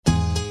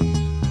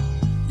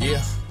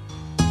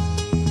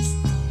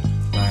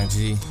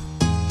G.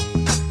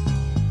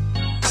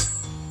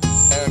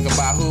 Erykah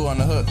Badu on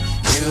the hook.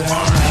 You don't know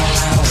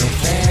how it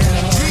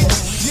feels.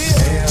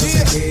 Feels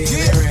to keep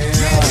it real.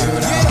 You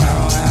don't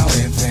know how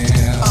it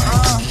feels.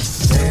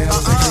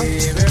 Feels to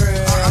keep it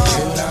real.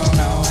 You don't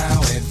know how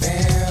it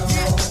feels.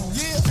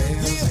 Feels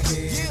to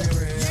keep it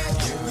real.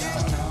 You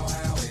don't know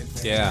how it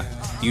feels. Yeah.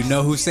 You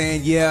know who's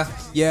saying yeah.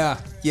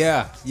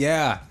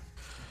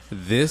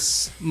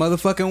 This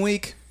motherfucking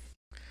week.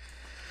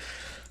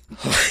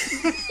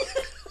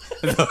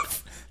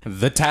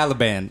 The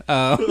Taliban.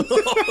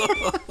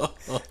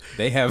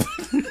 They have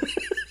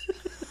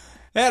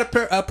they had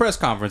a press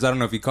conference. I don't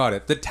know if you caught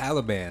it. The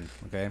Taliban.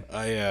 Okay.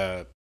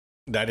 I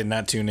did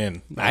not tune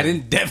in. I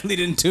definitely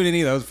didn't tune in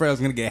either. I was afraid I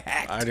was gonna get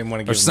hacked. I didn't want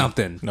to or give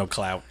something. No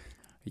clout.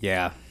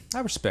 Yeah,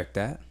 I respect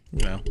that.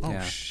 You know. Oh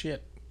Yeah.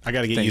 shit! I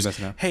gotta get Thank you, used. best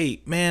now. Hey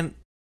man,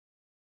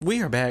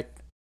 we are back.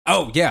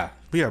 Oh yeah,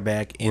 We are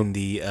back in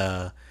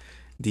the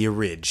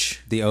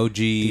Ridge, the OG.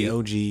 the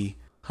OG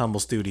Humble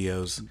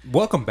Studios.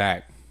 Welcome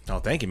back, Oh,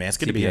 thank you, man. It's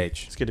good to be here.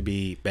 TBH. It's good to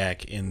be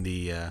back in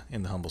the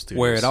Humble Studios.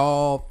 where it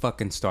all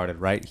fucking started.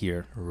 Right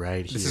here.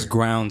 right here. This is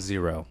ground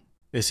zero.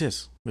 This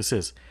is.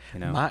 You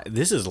know.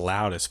 This is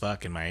loud as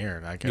fuck in my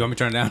ear. You want me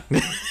to turn it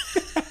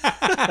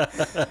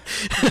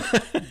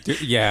down?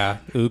 Yeah.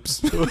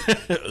 Oops.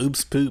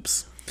 Oops,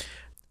 poops.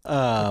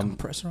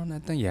 Compressor on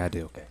that thing? Yeah, I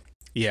do. Okay.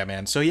 Yeah,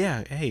 man. So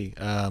yeah, hey,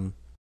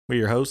 we're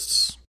your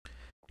hosts,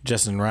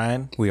 Justin and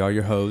Ryan. We are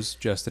your hosts,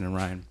 Justin and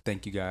Ryan.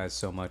 Thank you guys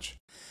so much.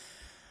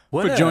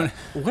 What For joining-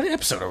 what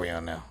episode are we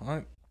on now?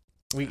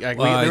 There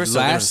was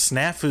a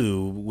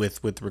snafu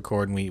with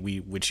recording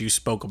which you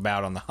spoke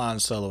about on the Han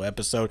Solo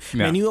episode.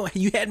 Yeah. Man,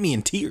 you had me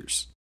in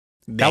tears.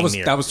 That was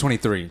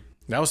 23.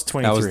 That was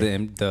 23. That was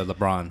the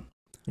LeBron.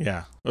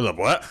 Yeah.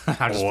 What?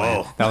 I'm just Whoa.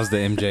 playing. That was the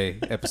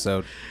MJ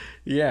episode.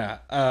 Yeah.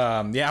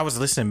 I was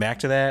listening back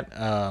to that,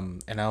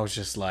 and I was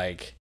just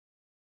like,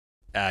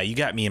 you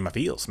got me in my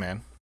feels,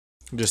 man.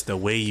 Just the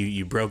way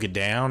you broke it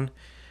down.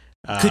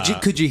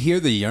 Could you hear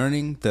the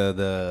yearning,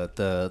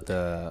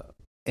 the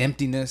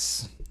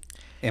emptiness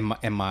in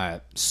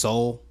my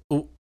soul?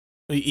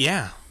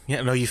 Yeah.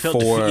 No, you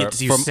felt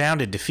you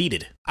sounded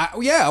defeated.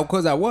 Yeah, of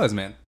course I was,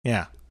 man.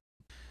 Yeah.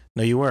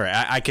 No, you were.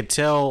 I could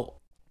tell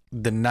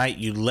the night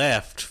you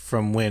left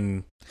from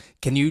when.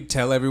 Can you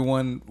tell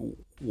everyone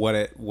what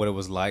it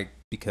was like?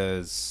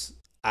 Because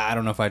I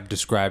don't know if I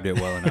described it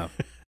well enough.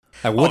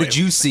 Like, what did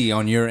you see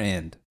on your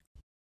end?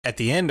 At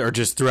the end, or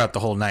just throughout the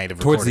whole night of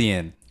Towards recording? the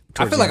end.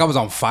 I feel like I was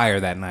on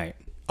fire that night.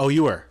 Oh,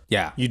 you were.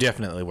 Yeah. You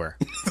definitely were.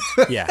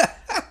 Yeah.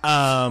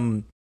 I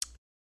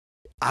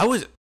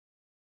was.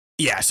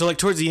 Yeah. So like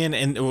towards the end,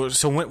 and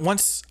so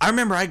once I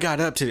remember I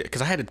got up to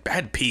because I had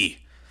to pee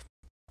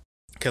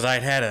because I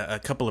had a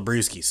couple of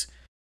brewskis,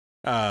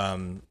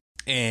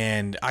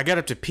 and I got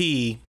up to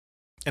pee,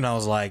 and I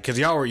was like, because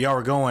y'all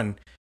were going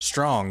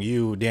strong,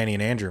 you, Danny,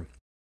 and Andrew,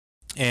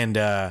 and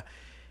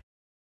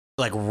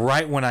like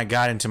right when I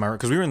got into my room,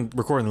 because we were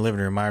recording in the living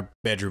room, my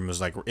bedroom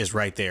is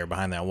right there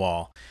behind that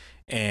wall,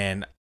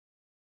 and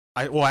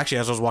actually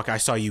as I was walking, I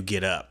saw you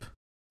get up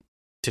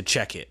to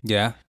check it.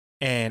 Yeah.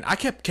 And I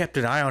kept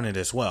an eye on it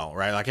as well,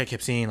 right? Like I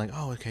kept seeing, like,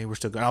 oh, okay, we're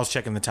still going. I was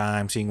checking the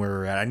time, seeing where we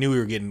were at. I knew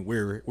we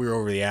were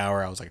over the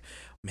hour. I was like,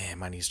 man,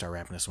 might need to start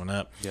wrapping this one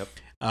up. Yep.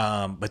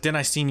 But then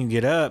I seen you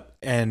get up,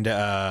 and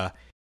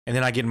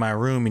then I get in my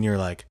room, and you're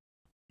like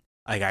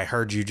I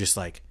heard you just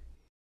like,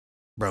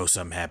 bro,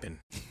 something happened.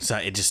 So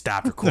it just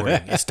stopped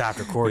recording. It stopped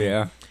recording.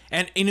 Yeah.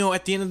 And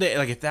at the end of the day,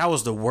 like if that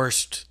was the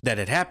worst that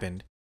had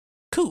happened,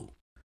 cool,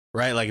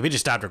 right? Like if it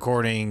just stopped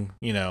recording,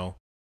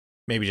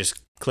 maybe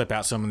just clip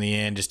out some in the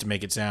end just to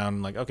make it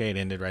sound like, okay, it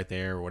ended right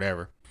there or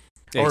whatever.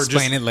 Or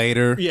Explain it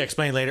later. Yeah,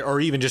 explain later. Or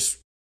even just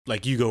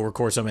like you go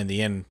record something in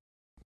the end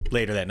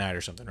later that night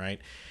or something, right?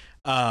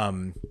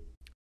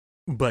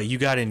 But you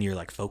got in your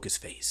like focus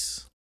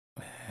face.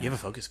 You have a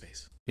focus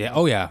face. Yeah.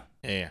 Oh yeah.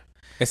 Yeah.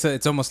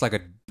 It's almost like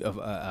a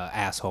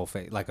asshole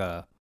face, like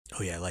a.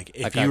 Oh yeah, like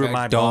if Like you were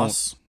my don't-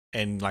 boss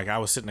and like I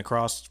was sitting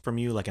across from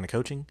you like in a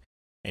coaching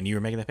and you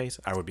were making that face,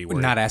 I would be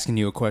worried. Not asking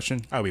you a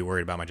question. I would be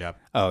worried about my job.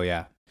 Oh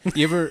yeah.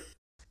 You ever?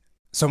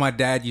 So my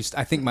dad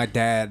I think my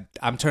dad.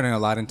 I'm turning a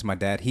lot into my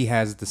dad. He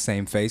has the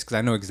same face because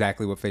I know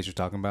exactly what face you're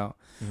talking about.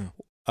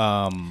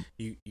 Mm-hmm.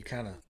 You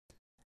kind of.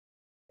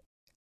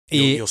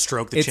 You'll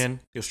stroke the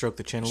chin. You'll stroke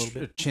the chin a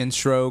little bit. Chin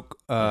stroke,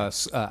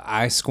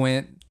 eye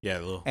squint, Yeah,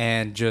 a little.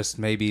 and just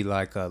maybe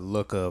like a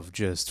look of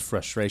just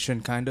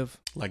frustration, kind of.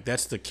 Like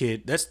that's the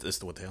kid. That's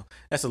what the hell.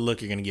 That's the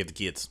look you're gonna give the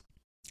kids.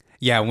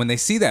 Yeah, when they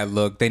see that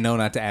look, they know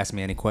not to ask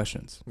me any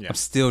questions. Yeah. I'm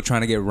still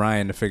trying to get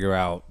Ryan to figure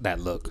out that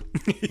look.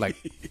 Like,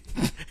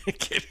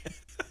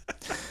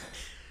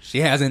 she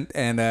hasn't,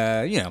 and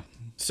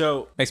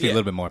So makes me a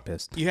little bit more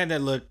pissed. You had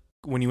that look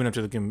when you went up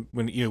to the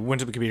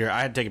computer.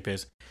 I had to take a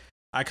piss.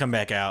 I come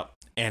back out,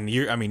 and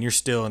you're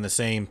still in the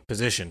same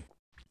position.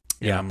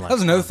 Yeah, I'm like, that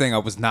was another thing I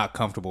was not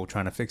comfortable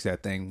trying to fix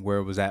that thing where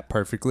it was at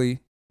perfectly,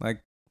 like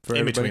for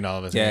in everybody. between all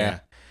of us. Yeah.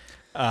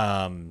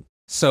 Yeah.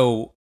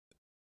 So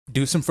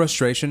do some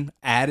frustration.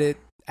 Add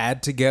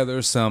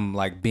together some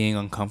like being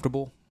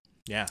uncomfortable.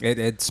 Yeah.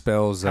 It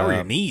spells. How were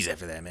your knees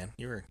after that, man?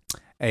 You were.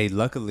 Hey,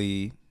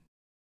 luckily,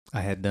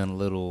 I had done a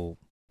little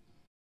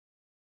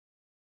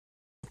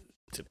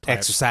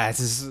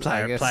exercises.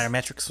 I guess.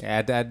 Plyometrics.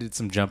 Yeah, I did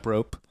some jump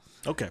rope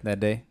Okay. that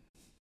day.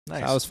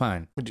 Nice. So I was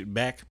fine. Did you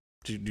back?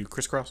 Did you do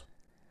crisscross?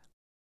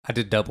 I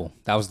did double.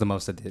 That was the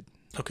most I did.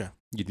 Okay.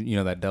 You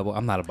know that double?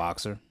 I'm not a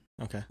boxer.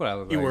 Okay. What I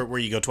look You like? were where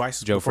you go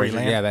twice Joe before you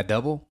Frazier. land? Yeah, that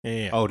double.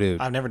 Yeah. Oh,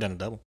 dude. I've never done a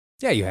double.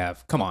 Yeah, you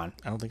have. Come on,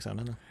 I don't think so.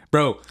 No.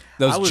 bro. I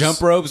Those was-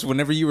 jump ropes.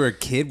 Whenever you were a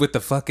kid with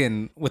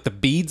the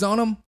beads on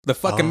them, the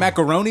fucking Oh.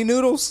 macaroni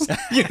noodles.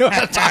 You know what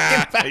I'm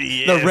talking about?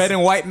 Yes. The red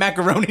and white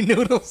macaroni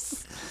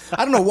noodles.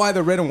 I don't know why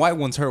the red and white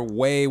ones hurt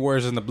way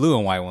worse than the blue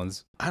and white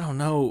ones. I don't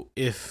know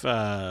if.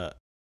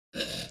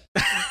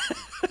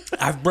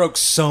 I've broke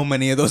so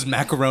many of those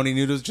macaroni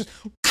noodles. Just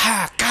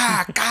ka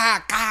ka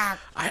ka ka.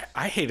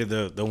 I hated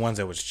the ones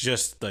that was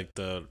just like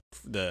the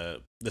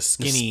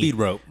skinny The speed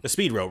rope. the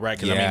speed rope, right?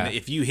 Because I Yeah. mean,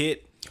 if you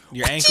hit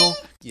your ankle,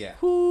 Yeah,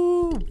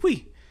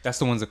 whoo-wee. that's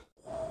the ones that.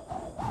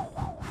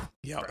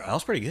 Yeah, that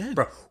was pretty good,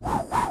 Bro.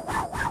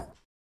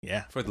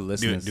 Yeah, For the do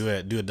listeners,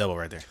 do a double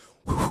right there.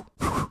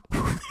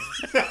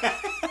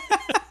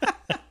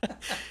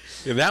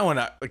 Yeah, that one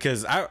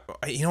because I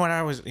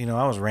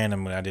was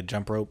random when I did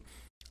jump rope.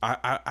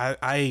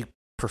 I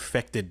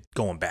perfected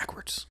going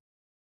backwards.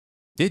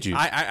 Did you?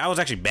 I was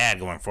actually bad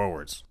going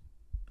forwards.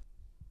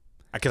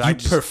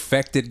 Because You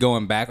perfected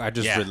going back. I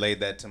just Yeah. relayed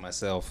that to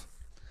myself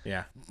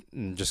yeah.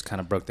 and just kind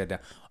of broke that down.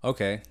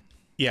 Okay.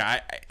 Yeah,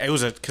 it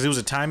was a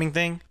timing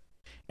thing,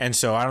 and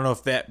so I don't know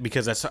if that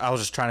because I was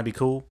just trying to be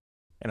cool,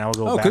 and I would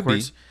go Oh, could be.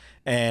 backwards,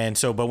 and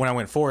so but when I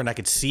went forward and I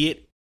could see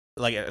it,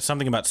 like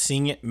something about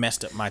seeing it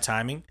messed up my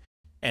timing,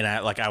 and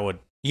I would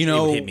You it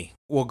know, would hit me.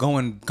 well,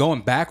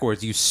 going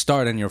backwards, you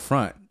start in your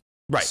front.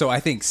 Right. So I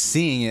think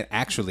seeing it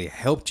actually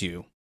helped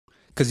you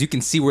because you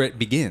can see where it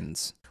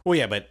begins. Well,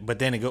 yeah, but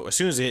then as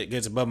soon as it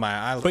gets above my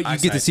eye, But you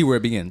get to see where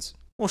it begins.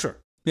 Well, sure.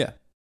 Yeah.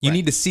 You Right.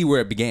 need to see where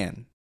it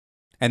began.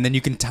 And then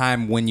you can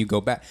time when you go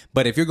back.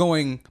 But if you're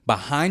going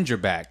behind your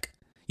back,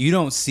 you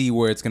don't see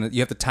where it's you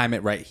have to time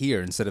it right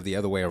here instead of the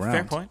other way around.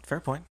 Fair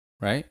point.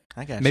 Right?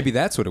 I got you. Maybe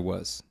that's what it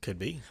was. Could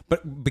be.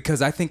 But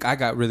because I think I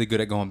got really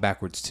good at going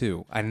backwards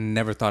too. I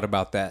never thought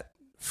about that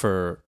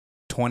for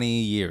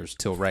 20 years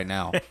till right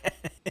now.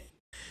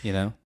 You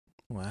know?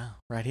 Wow.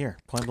 Right here.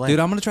 Point blank. Dude,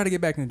 I'm going to try to get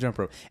back in the jump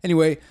rope.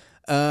 Anyway,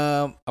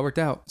 I worked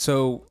out.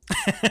 So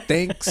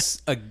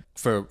thanks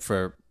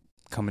for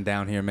coming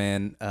down here,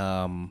 man.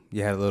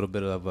 You had a little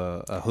bit of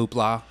a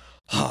hoopla.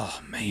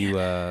 Oh,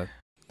 man.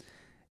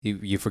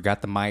 You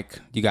forgot the mic.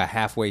 You got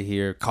halfway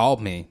here.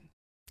 Called me.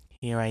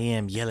 Here I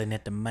am yelling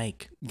at the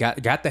mic.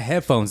 Got the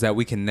headphones that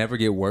we can never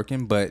get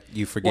working, but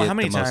you forget. Well, how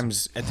many the most-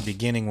 times at the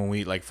beginning when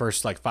we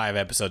first 5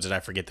 episodes did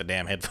I forget the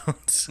damn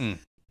headphones?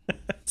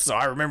 So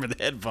I remember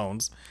the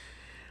headphones.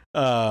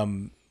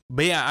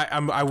 But yeah,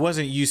 I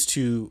wasn't used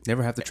to.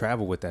 Never have to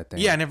travel with that thing.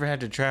 Yeah, I never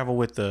had to travel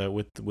with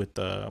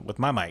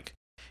my mic,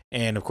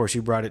 and of course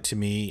you brought it to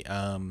me.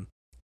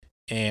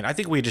 And I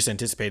think we just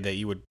anticipated that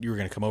you were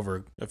going to come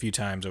over a few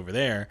times over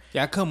there.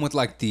 Yeah, I come with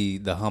like the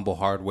humble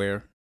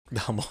hardware, The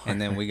humble, and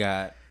then we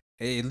got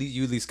you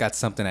at least got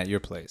something at your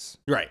place.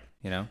 right.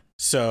 You know.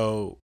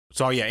 So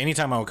yeah,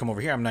 anytime I would come over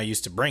here, I'm not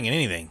used to bringing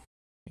anything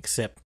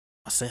except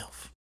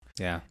myself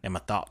Yeah. and my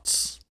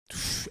thoughts.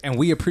 And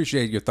we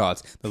appreciate your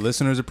thoughts. The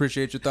listeners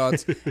appreciate your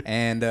thoughts,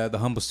 and the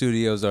Humble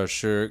Studios are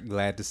sure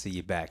glad to see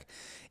you back.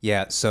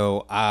 Yeah.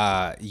 So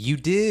you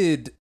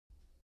did.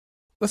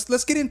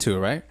 Let's get into it,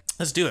 right?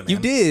 Let's do it, man. You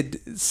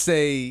did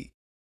say,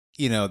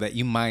 that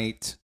you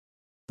might.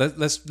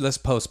 Let's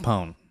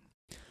postpone.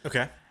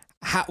 Okay.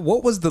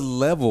 What was the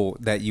level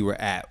that you were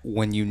at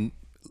when you?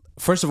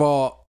 First of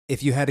all,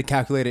 if you had to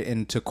calculate it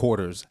into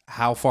quarters,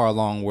 how far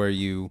along were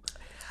you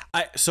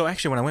So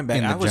actually, when I went back,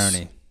 in the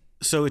journey?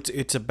 So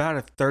it's about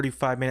a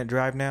 35-minute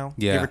drive now,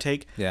 Yeah. give or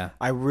take. Yeah.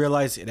 I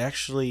realized it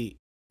actually.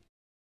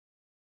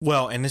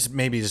 Well, and this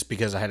may be just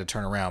because I had to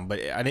turn around, but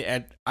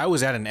I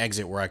was at an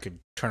exit where I could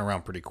turn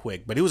around pretty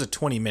quick. But it was a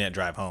 20-minute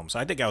drive home, so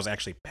I think I was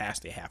actually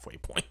past the halfway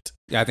point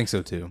Yeah, I think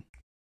so too.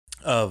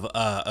 of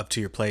up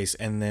to your place.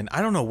 And then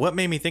I don't know what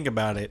made me think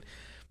about it.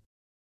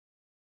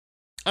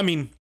 I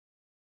mean,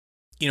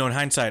 in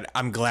hindsight,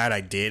 I'm glad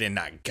I did and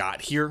not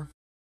got here,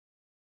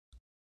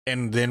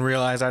 and then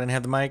realized I didn't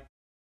have the mic.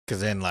 Because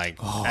then,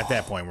 at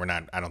that point,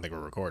 I don't think we're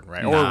recording,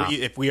 right? Nah. Or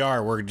if we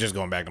are, we're just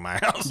going back to my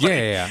house.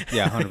 Yeah,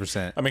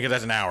 100%. I mean, because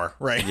that's an hour,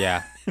 right?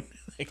 Yeah.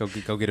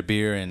 Go get a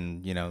beer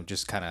and,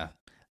 just kind of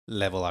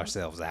level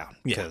ourselves out.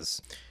 Yeah.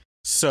 Because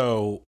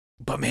So,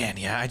 but man,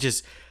 yeah, I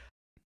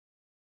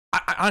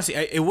honestly,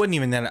 it wasn't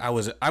even that I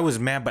was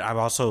mad, but I'm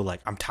also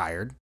I'm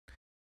tired.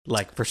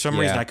 For some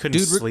reason, I couldn't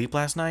sleep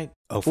last night.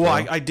 Oh, for Well,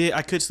 real? I did.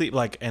 I could sleep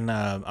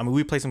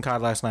we played some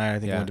COD last night. I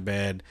think Yeah. I went to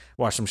bed,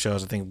 watched some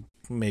shows. I think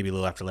maybe a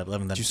little after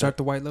 11. Did you start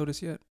the White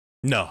Lotus yet?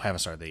 No, haven't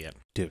started that yet,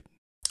 Dude.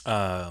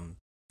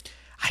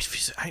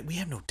 We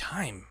have no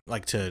time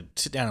to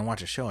sit down and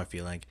watch a show. I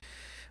feel like,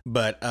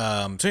 but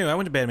so anyway, I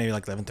went to bed maybe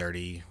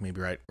 11:30,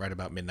 maybe right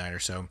about midnight or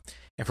so.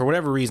 And for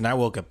whatever reason, I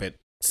woke up at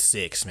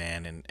 6,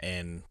 man,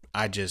 and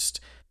I just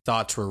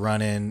thoughts were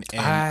running,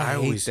 and I hate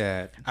always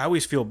that. I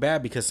always feel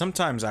bad because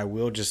sometimes I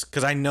will just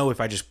because I know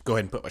if I just go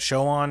ahead and put a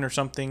show on or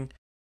something,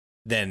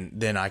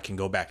 then I can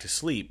go back to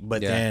sleep.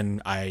 But Yeah.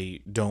 then I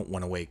don't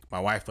want to wake my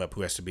wife up,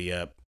 who has to be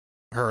up.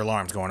 Her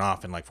alarm's going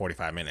off in like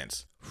 45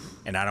 minutes,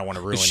 and I don't want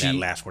to ruin she- that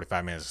last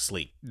 45 minutes of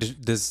sleep.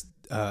 Does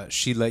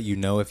she let you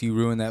know if you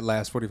ruin that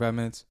last 45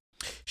 minutes?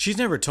 She's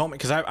never told me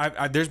because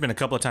I there's been a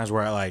couple of times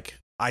where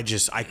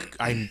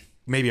I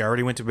maybe I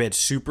already went to bed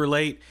super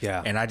late,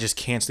 Yeah. and I just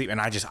can't sleep,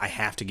 and I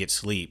have to get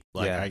sleep.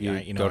 Like yeah,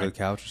 I go to the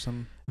couch or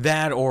something.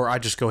 that, or I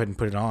just go ahead and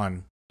put it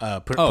on,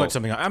 put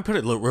something on. I put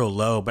it real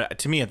low, but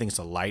to me, I think it's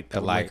a light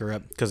that will wake her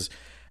up because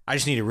I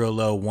just need a real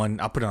low one.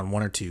 I'll put it on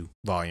 1 or 2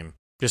 volume,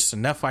 just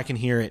enough I can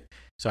hear it,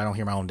 so I don't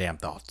hear my own damn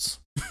thoughts.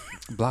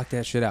 Block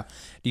that shit out.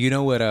 Do you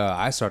know what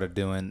I started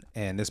doing?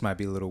 And this might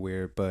be a little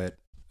weird, but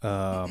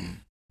I'll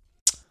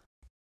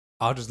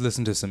just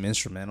listen to some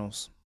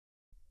instrumentals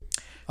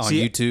on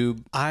See,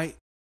 YouTube. I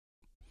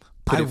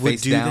Put it would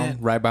face do down, that.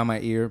 right by my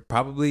ear.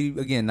 Probably,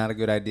 again, not a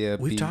good idea.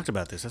 We've talked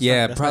about this. That's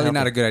Yeah, that's probably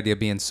not a helpful. good idea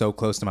being so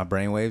close to my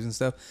brainwaves and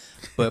stuff.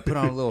 But put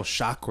on a little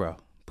chakra.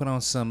 Put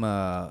on some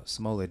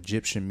old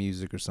Egyptian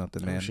music or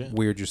something, man. shit.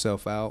 Weird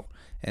yourself out,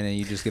 and then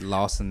you just get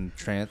lost in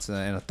trance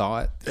and a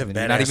thought. Have And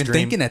you're not badass even dream.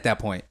 thinking at that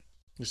point.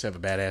 Just have a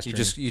badass You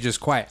dream. just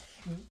quiet.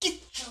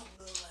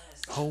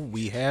 Oh,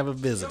 we have a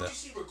visitor.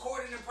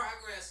 Recording in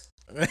progress.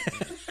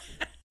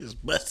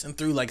 Just busting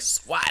through like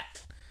SWAT.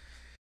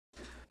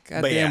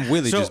 But Goddamn, yeah,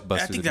 Willie so just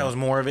busted. I think it that in. was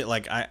more of it.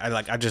 Like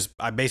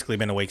I basically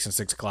been awake since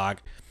 6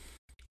 o'clock.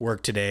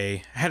 Work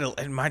today.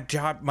 And my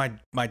job, my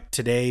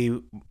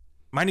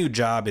new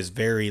job is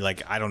very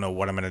like I don't know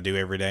what I'm gonna do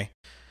every day,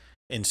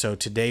 and so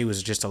today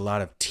was just a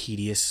lot of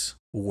tedious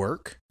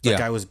work. Like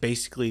Yeah. I was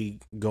basically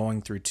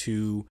going through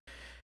 2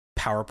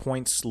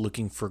 PowerPoints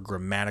looking for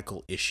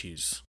grammatical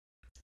issues,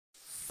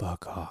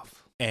 Fuck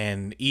off.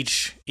 and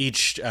each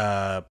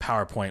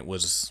PowerPoint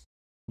was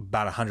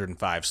about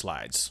 105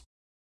 slides.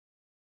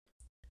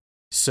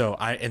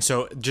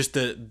 So just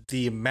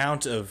the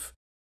amount of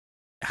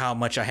how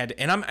much I had to,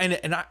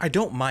 and I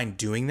don't mind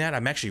doing that.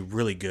 I'm actually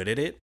really good at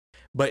it,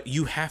 but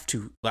you have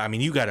to. I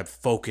mean, you got to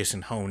focus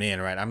and hone in,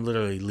 right? I'm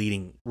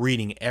literally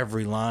reading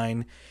every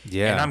line,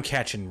 Yeah. and I'm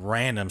catching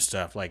random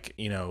stuff like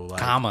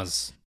like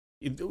commas.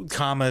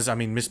 commas. I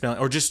mean, misspelling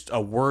or just a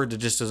word that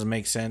just doesn't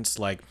make sense,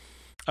 like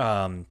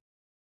and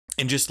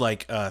just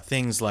like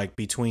things like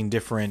between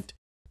different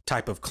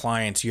type of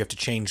clients, you have to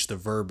change the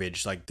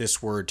verbiage, like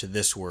this word to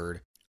this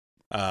word.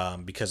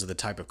 Because of the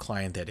type of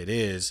client that it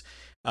is.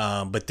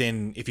 But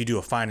then if you do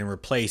a find and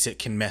replace, it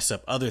can mess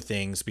up other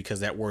things because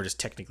that word is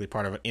technically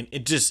part of it. And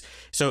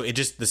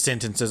the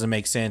sentence doesn't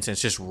make sense. And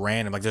it's just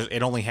random. Like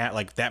it only had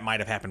like that might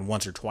have happened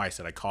once or twice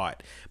that I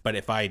caught. But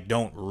if I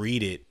don't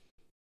read it,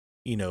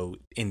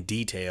 in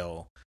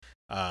detail,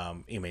 I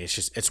mean,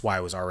 it's why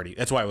it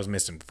was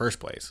missed in the first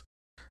place.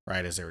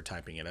 Right. As they were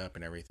typing it up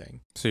and everything.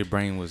 So your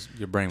brain was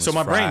So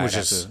my brain was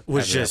fried just after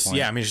that point.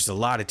 yeah. I mean, it's just a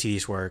lot of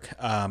tedious work.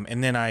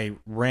 And then I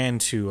ran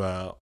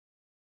to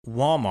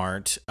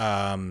Walmart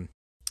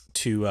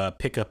to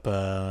pick up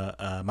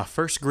my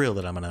first grill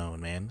that I'm gonna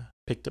own. Man,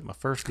 picked up my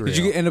first grill. Did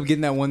you end up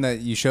getting that one that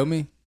you showed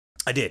me?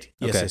 I did.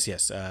 Yes, Okay.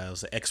 yes. It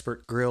was the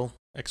Expert Grill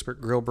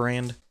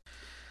brand.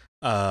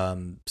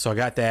 So I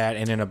got that,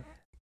 and then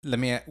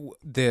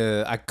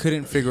I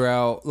couldn't figure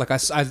out, like I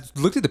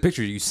looked at the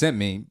picture you sent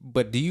me,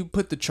 but do you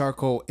put the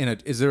charcoal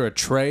is there a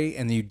tray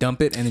and then you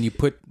dump it and then you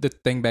put the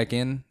thing back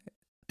in?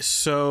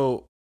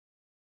 So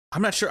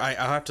I'm not sure. I'll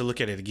have to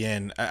look at it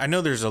again. I know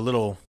there's a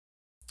little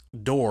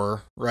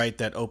door, right,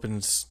 that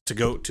opens to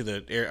go to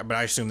the air, but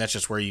I assume that's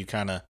just where you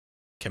kind of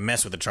can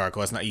mess with the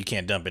charcoal. It's not, you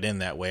can't dump it in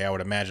that way. I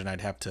would imagine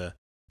I'd have to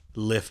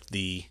lift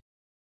the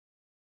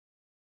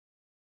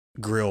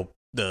grill,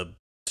 I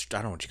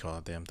don't know what you call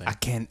that damn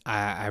thing.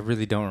 I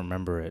really don't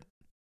remember it.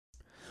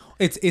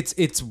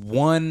 It's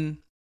one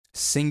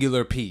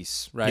singular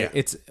piece, right? Yeah.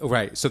 It's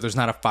right. So there's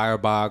not a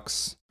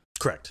firebox.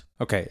 Correct.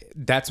 Okay,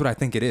 that's what I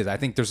think it is. I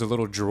think there's a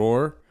little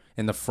drawer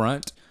in the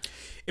front.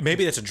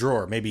 Maybe that's a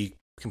drawer. Maybe you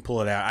can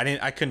pull it out.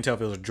 I couldn't tell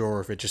if it was a drawer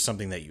or if it's just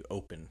something that you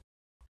open.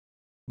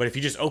 But if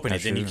you just open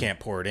it, then you can't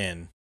pour it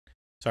in.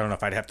 So I don't know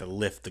if I'd have to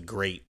lift the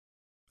grate.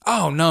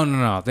 Oh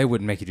no! They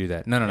wouldn't make you do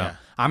that. No. Yeah.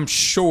 I'm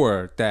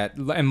sure that,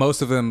 and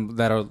most of them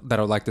that are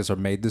like this are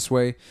made this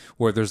way,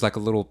 where there's like a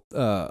little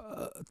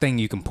thing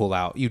you can pull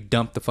out. You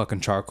dump the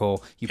fucking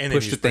charcoal. You And then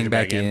push you the just bring thing it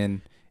back back in.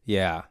 in.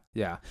 Yeah.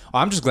 Oh,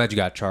 I'm just glad you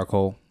got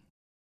charcoal.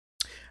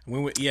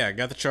 I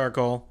got the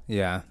charcoal.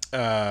 Yeah.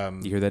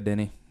 Um, You hear that,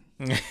 Danny?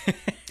 You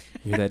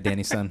hear that,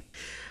 Danny, son?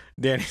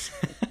 Danny.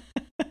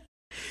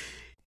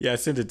 Yeah, I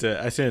sent it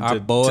to Our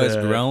boys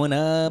to growing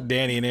up.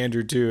 Danny and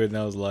Andrew too, and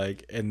I was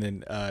like, and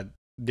then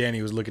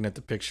Danny was looking at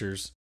the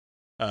pictures,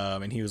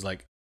 and he was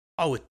like,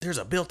 "Oh, there's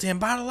a built-in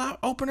bottle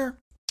opener.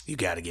 You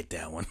got to get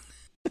that one."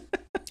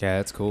 Yeah,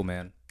 that's cool,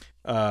 man.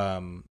 So I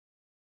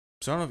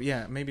don't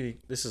know. Maybe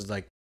this is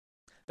like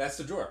That's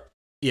the drawer.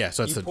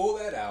 so it's You pull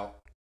that out.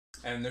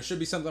 And there should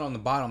be something on the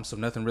bottom so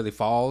nothing really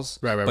falls.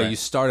 Right. But you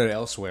start it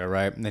elsewhere,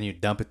 right? And then you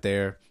dump it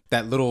there.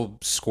 That little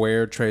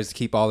square trays to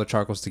keep all the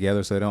charcoals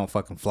together so they don't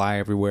fucking fly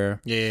everywhere.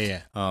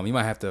 Yeah. You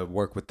might have to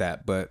work with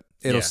that, but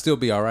it'll Yeah. still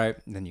be all right.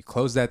 And then you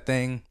close that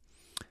thing,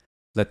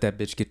 let that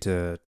bitch get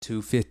to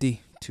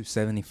 250,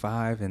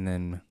 275, and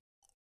then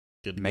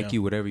Good to make go.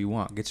 you whatever you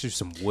want. Get you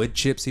some wood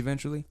chips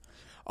eventually.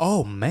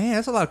 Oh man,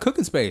 that's a lot of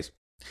cooking space.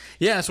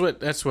 Yeah, that's what.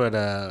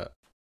 That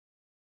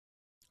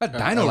I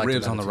dino liked it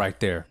ribs on the too. right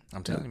there.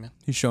 I'm telling you, man.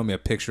 He showed me a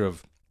picture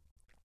of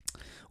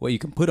what you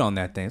can put on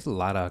that thing. There's a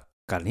lot of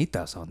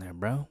carnitas on there,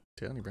 bro.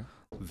 Telling you, bro.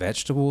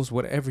 Vegetables,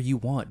 whatever you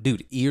want,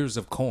 dude. Ears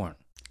of corn.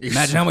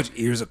 Imagine how much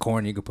ears of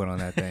corn you could put on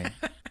that thing.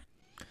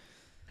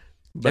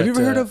 Have you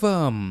ever heard of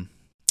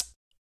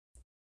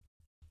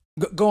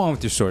Go on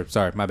with your story.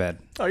 Sorry, my bad.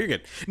 Oh, you're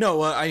good.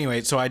 No,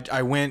 anyway, so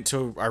I ran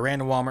to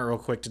Walmart real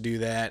quick to do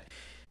that.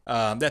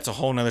 That's a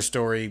whole nother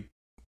story.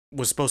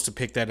 Was supposed to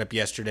pick that up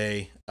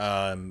yesterday,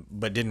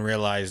 but didn't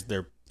realize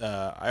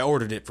I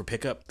ordered it for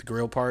pickup, the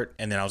grill part,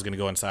 and then I was going to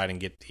go inside and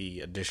get the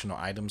additional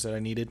items that I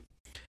needed.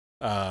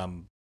 But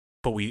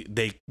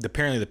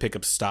apparently the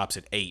pickup stops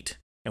at 8,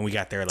 and we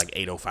got there at like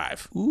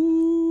 8:05.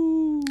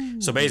 Ooh.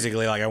 So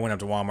basically, like I went up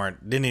to Walmart,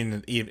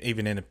 didn't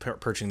even end up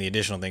purchasing the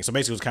additional thing. So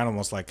basically, it was kind of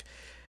almost like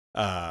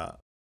a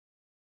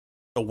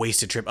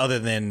wasted trip. Other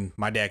than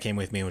my dad came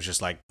with me and was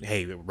just like,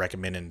 "Hey,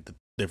 recommending the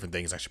different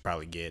things I should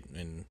probably get."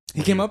 And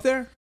He came up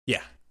there?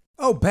 Yeah.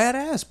 Oh,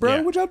 badass, bro.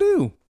 Yeah. What'd y'all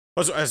do?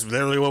 That's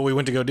literally what we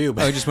went to go do. Oh,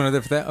 But you just went up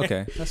there for that?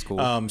 Okay, that's cool.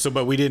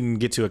 but we didn't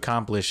get to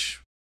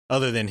accomplish.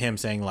 Other than him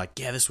saying like,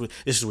 yeah, this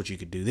is what you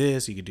could do. You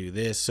could do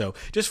this. So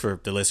just for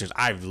the listeners,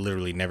 I've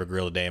literally never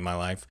grilled a day in my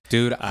life.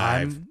 Dude,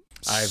 I've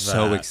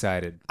so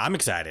excited. I'm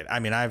excited. I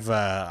mean, I've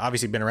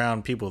obviously been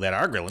around people that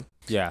are grilling.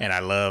 Yeah. And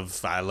I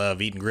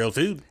love eating grilled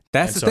food.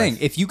 That's And the so thing.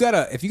 If you got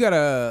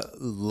a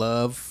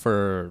love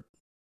for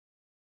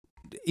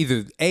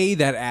either A,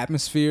 that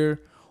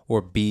atmosphere,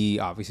 or B,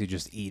 obviously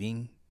just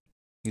eating.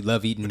 You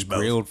love eating It's both.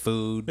 grilled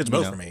food. It's you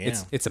both know, for me, yeah.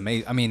 It's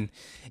amazing. I mean,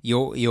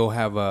 you'll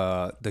have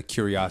the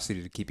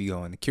curiosity to keep you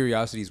going. The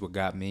curiosity is what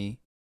got me,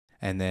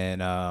 and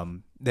then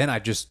I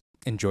just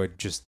enjoyed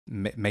just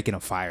making a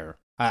fire.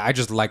 I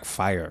just like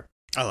fire.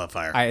 I love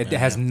fire. It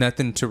has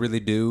nothing to really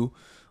do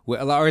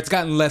with, or it's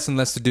gotten less and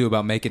less to do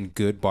about making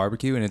good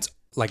barbecue, and it's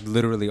like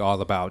literally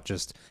all about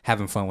just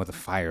having fun with a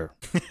fire.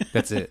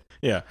 That's it.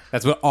 Yeah.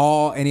 That's what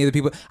any of the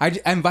people. I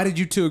invited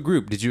you to a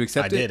group. Did you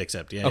accept I it? did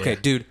accept. Yeah. Okay, yeah.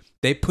 dude.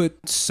 They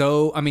put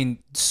so many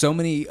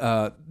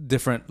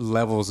different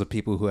levels of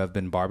people who have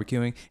been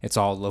barbecuing. It's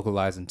all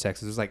localized in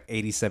Texas. There's like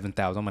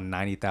 87,000, almost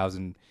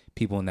 90,000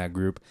 people in that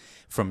group,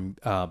 from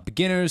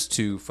beginners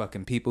to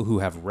fucking people who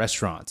have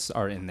restaurants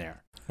are in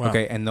there. Wow.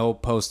 Okay, and they'll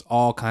post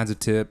all kinds of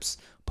tips,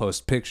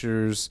 post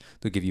pictures.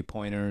 They'll give you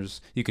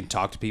pointers. You can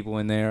talk to people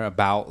in there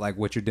about like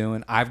what you're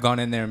doing. I've gone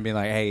in there and been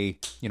like, hey,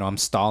 I'm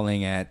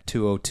stalling at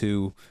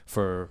 2:02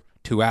 for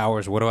 2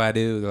 hours. What do I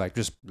do? They're like,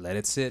 just let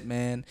it sit,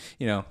 man.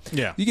 Yeah.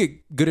 You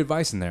get good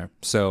advice in there.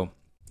 So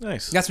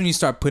Nice. that's when you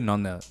start putting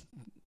on the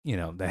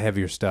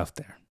heavier stuff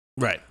there.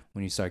 Right.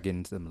 When you start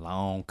getting to them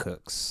long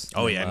cooks.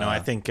 Oh yeah. No, I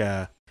think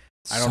I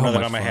don't know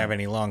that I'm gonna have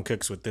any long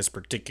cooks with this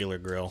particular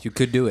grill. You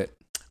could do it.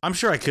 I'm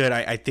sure I could.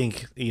 I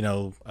think it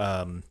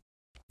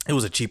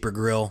was a cheaper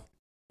grill.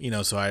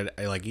 So I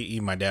like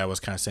even my dad was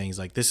kind of saying, he's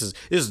like, this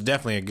is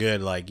definitely a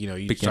good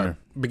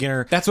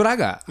beginner. That's what I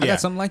got. I Yeah.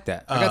 got something like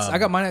that. I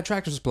got mine at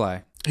Tractor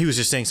Supply. He was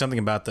just saying something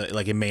about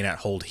it may not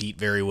hold heat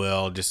very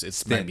well. Just it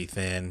thin. might be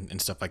thin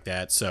and stuff like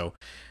that. So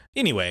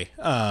anyway,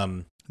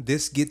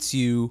 This gets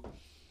you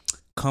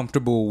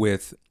comfortable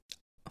with.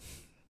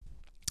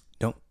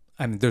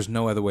 There's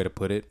no other way to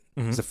put it.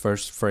 It's the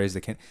first phrase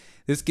that can.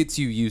 This gets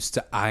you used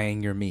to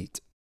eyeing your meat.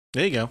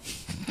 there you go.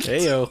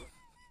 Hey yo,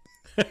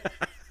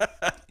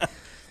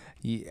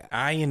 Yeah.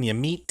 eyeing your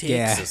meat,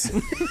 Yeah. Texas.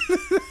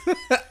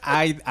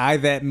 eye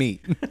that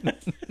meat.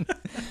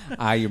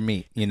 Eye your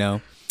meat.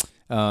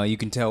 You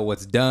can tell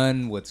what's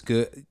done, what's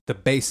good, the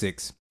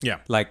basics. Yeah.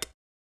 Like,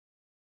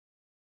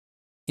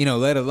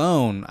 let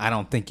alone, I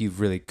don't think you've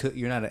really cooked.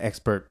 You're not an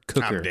expert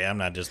cooker. I'm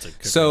not just a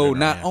cooker. So No,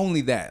 not yeah.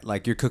 only that,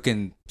 like you're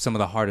cooking some of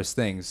the hardest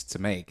things to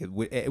make,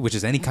 which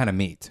is any kind of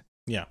meat.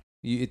 Yeah.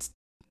 It's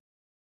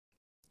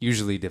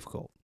usually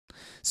difficult.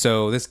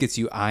 So this gets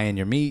you eyeing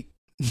your meat,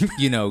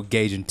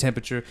 gauging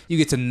temperature. You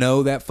get to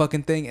know that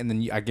fucking thing, and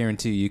then I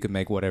guarantee you can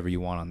make whatever you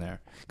want on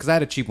there. Because I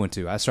had a cheap one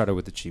too. I started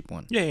with the cheap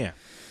one. Yeah.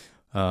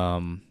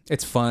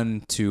 It's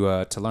fun to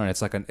learn.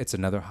 It's like it's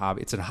another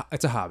hobby. It's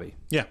a hobby.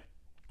 Yeah.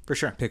 For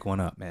sure. Pick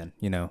one up, man.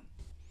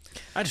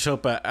 I just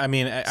hope. I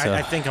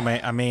think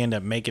I may end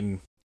up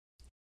making.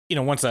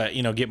 Once I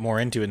get more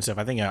into it and stuff,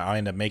 I think I'll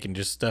end up making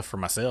just stuff for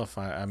myself.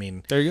 I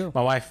mean, There you go.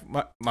 my wife.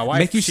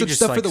 Make you she some just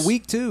stuff for likes- the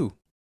week too.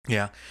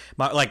 Yeah,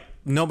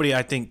 nobody.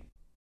 I think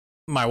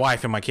my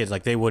wife and my kids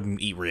they wouldn't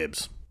eat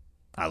ribs.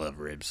 I love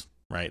ribs,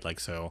 right?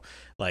 So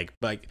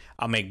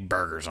I'll make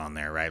burgers on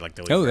there, right? Like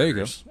they'll eat there you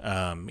go.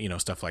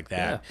 burgers, stuff like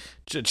that.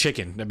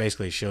 Chicken.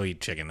 Basically, she'll eat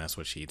chicken. That's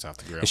what she eats off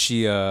the grill. Is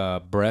she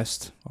a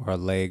breast or a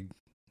leg?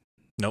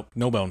 Nope,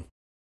 no bone.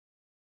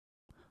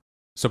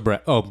 So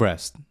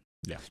breast.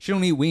 Yeah. She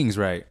don't eat wings,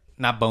 right?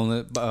 Not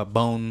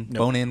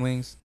bone in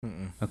wings.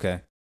 Mm-mm.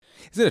 Okay.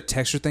 Is it a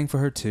texture thing for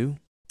her too?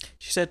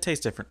 She said it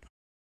tastes different.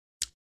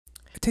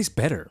 It tastes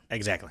better.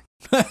 Exactly.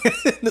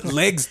 The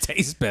legs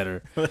taste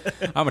better.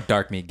 I'm a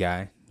dark meat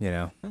guy, you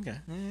know. Okay.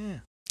 Yeah.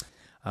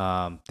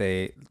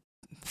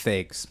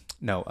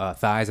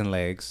 Thighs and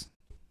legs.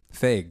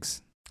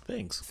 Figs.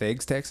 Thanks.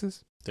 Figs,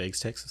 Texas? Thanks,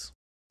 Texas.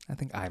 I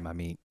think my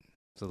meat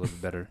is a little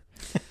bit better.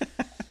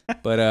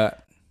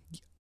 But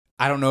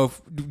I don't know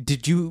if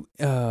did you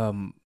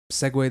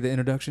segue the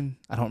introduction?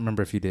 I don't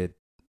remember if you did.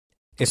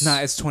 If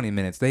not, it's 20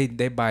 minutes. They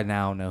by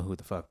now know who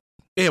the fuck.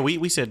 Yeah,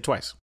 we said it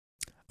twice.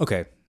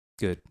 Okay,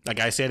 good. Like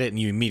I said it and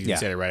you immediately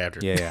said it right after.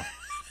 Yeah.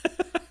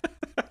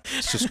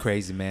 It's just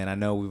crazy, man. I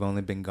know we've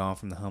only been gone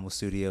from the Humble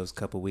Studios a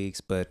couple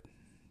weeks, but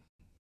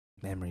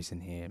memories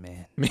in here,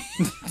 man.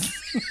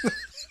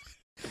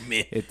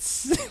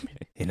 It's,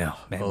 you know,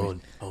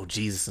 memories. Oh,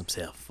 Jesus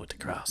himself with the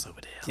cross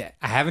over there. Yeah,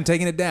 I haven't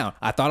taken it down.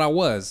 I thought I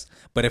was,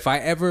 but if I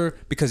ever,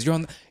 because you're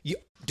on,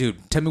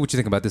 dude, tell me what you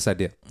think about this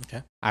idea.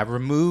 Okay. I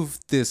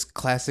removed this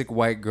classic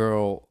white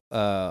girl.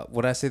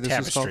 What did I say this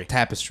was called?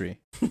 Tapestry,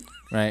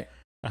 right?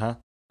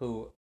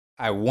 Who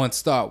I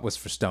once thought was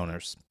for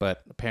stoners,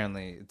 but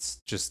apparently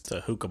it's just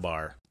a hookah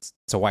bar.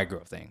 It's a white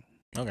girl thing.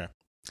 Okay.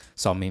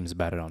 Saw memes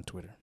about it on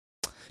Twitter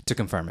to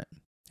confirm it,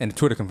 and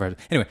Twitter confirms it.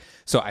 Anyway,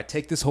 so I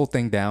take this whole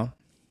thing down.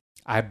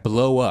 I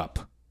blow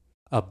up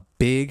a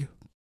big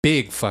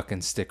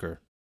fucking sticker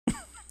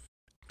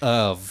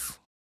of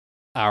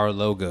our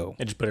logo.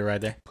 And just put it right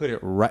there. Put it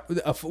right.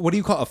 What do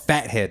you call a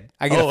fat head?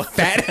 I get a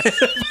fat head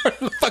for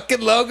the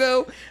fucking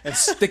logo and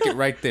stick it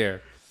right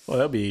there. Well,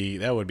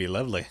 that would be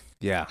lovely.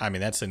 Yeah. I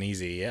mean, that's an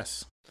easy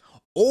yes.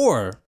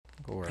 Or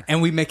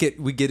and we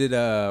get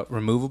it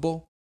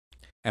removable,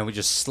 and we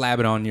just slab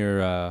it on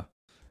your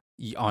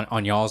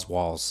on y'all's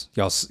walls,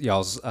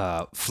 y'all's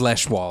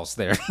flesh walls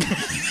there.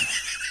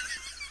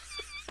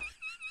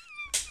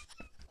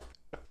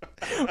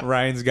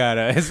 Ryan's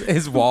got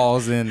his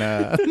walls in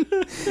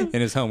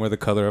his home are the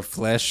color of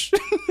flesh.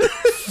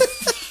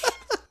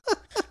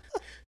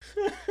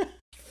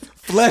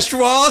 Flesh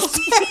walls.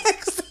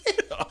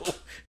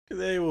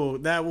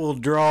 That will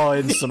draw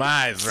in some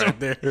eyes right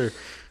there.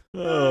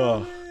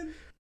 Oh,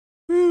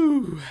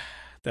 whew.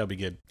 That'll be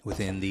good.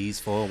 Within these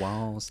four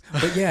walls.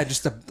 But yeah,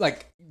 just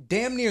like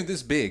damn near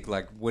this big.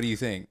 Like, what do you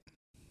think?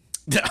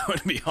 That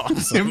would be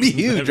awesome. It'd be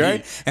huge,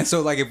 right? And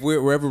so, like, if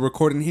we're ever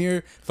recording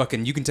here,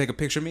 fucking, you can take a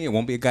picture of me. It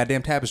won't be a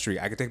goddamn tapestry.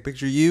 I can take a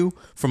picture of you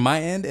from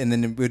my end, and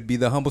then it would be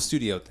the Humble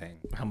Studio thing.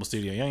 Humble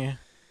Studio, yeah.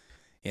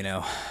 You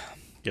know,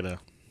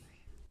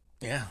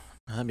 yeah,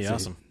 that'd be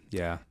awesome.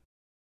 Yeah,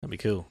 that'd be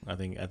cool. I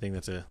think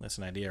that's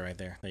an idea right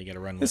there that you got to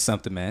run with. It's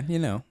something, man. You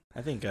know,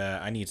 I think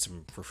I need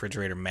some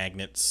refrigerator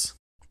magnets.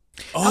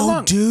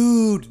 Oh,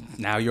 dude!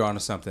 Now you're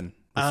onto something.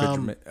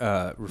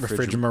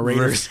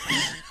 Refrigerators.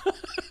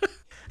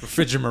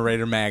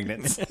 Refrigerator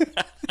magnets.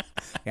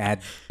 God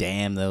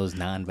damn those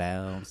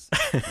non-valves.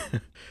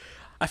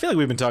 I feel like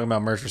we've been talking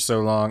about merch for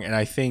so long, and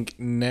I think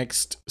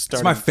it's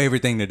my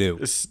favorite thing to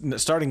do.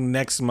 Starting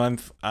next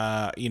month,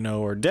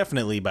 or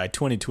definitely by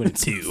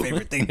 2022.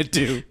 Favorite thing to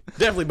do.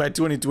 Definitely by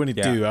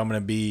 2022, yeah. I'm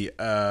gonna be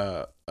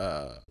oh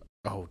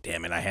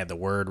damn it, I had the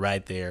word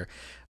right there.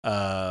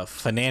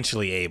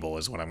 Financially able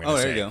is what I'm gonna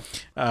say. There you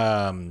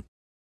go.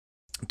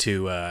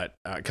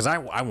 Because I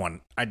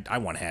want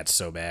hats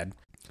so bad.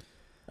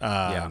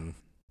 Yeah.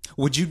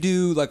 Would you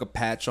do like a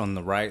patch on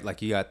the right,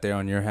 like you got there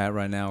on your hat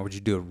right now, or would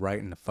you do it right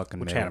in the fucking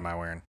Which middle? hat am I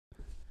wearing?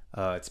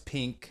 It's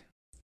pink.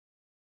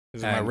 This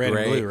is my red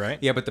and blue, right?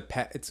 Yeah, but the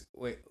patch.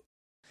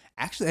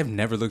 Actually, I've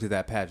never looked at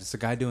that patch. It's the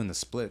guy doing the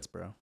splits,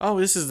 bro. Oh,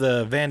 this is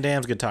the Van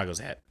Dam's Good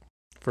Tacos hat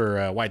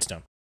for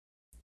Whitestone.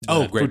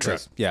 Great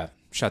truck. Yeah,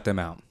 shut them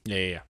out.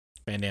 Yeah.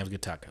 Van Dam's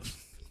Good Tacos.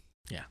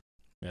 Yeah,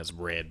 that's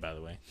red, by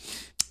the way.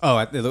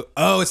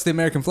 It's the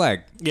American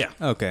flag. Yeah.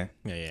 Okay.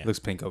 Yeah. It looks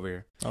pink over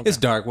here. Okay. It's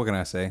dark. What can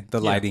I say?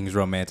 The lighting's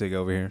romantic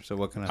over here. So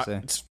what can I say?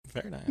 It's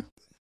very nice.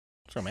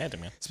 It's romantic,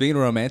 man. Speaking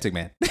of romantic,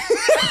 man.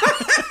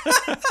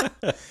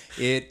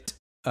 It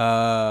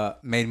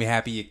made me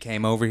happy you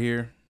came over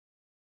here.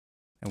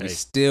 And we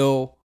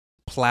still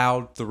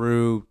plowed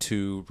through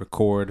to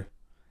record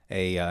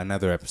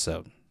another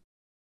episode.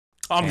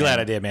 I'm glad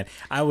I did, man.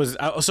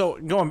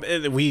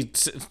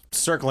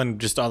 Circling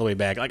just all the way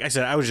back. Like I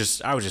said, I was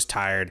just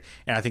tired,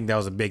 and I think that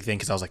was a big thing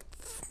because I was like,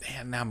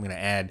 man, now I'm gonna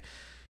add,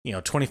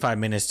 25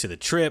 minutes to the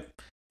trip.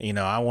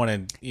 I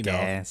wanted,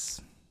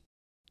 gas.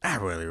 I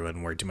really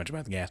wouldn't worry too much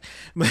about the gas.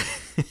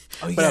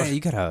 You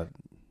gotta.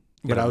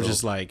 But I was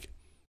just like,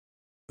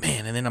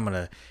 man, and then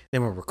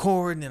we'll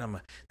record, and then I'm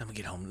gonna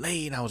get home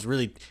late. And I was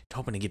really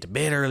hoping to get to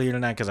bed earlier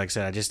tonight because, like I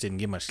said, I just didn't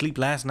get much sleep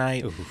last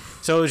night. Oof.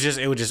 So it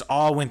just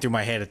all went through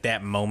my head at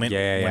that moment.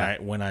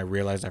 When I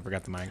realized I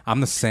forgot the mic.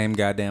 I'm the same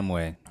goddamn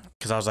way.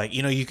 Because I was like,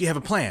 you have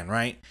a plan,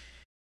 right?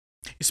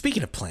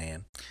 Speaking of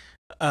plan,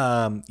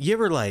 you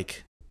ever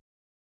like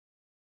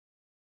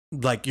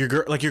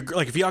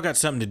if y'all got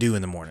something to do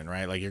in the morning,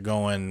 right? Like you're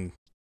going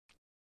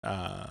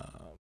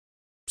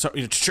So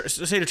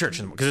say to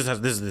church because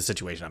this is the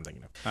situation I'm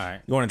thinking of. All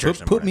right. Going to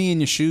church. Put me in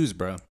your shoes,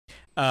 bro.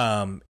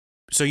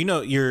 So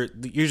you're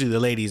usually the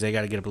ladies. They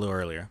got to get up a little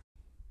earlier,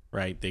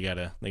 right? They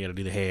gotta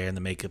do the hair and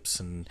the makeups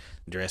and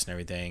dress and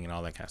everything and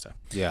all that kind of stuff.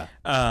 Yeah.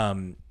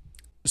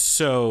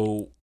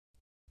 So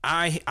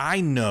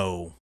I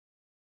know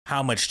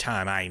how much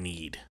time I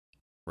need,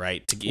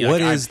 right? To get. What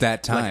is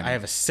that time? Like, I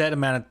have a set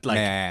amount of like.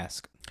 May I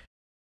ask?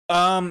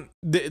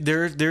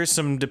 There's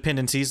some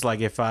dependencies.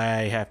 Like if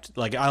I have to,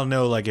 like I'll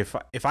know like if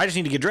I just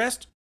need to get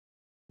dressed,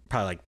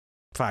 probably like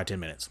 5-10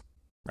 minutes,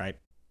 right?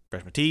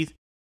 Brush my teeth,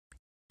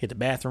 hit the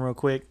bathroom real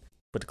quick,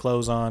 put the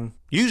clothes on.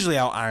 Usually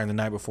I'll iron the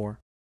night before.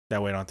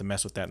 That way I don't have to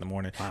mess with that in the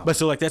morning. Wow. But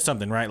so like that's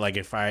something, right? Like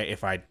if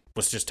I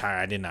was just tired,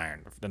 I didn't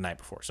iron the night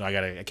before, so I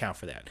got to account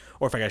for that.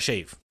 Or if I got to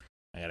shave,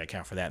 I got to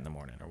account for that in the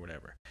morning or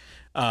whatever.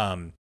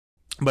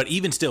 But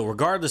even still,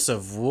 regardless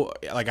of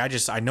like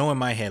I know in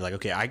my head like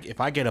okay,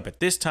 if I get up at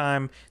this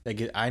time,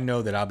 I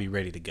know that I'll be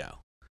ready to go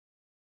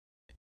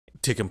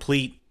to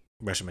complete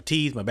brushing my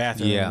teeth, my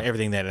bathroom,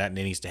 everything that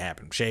needs to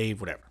happen,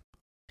 shave, whatever.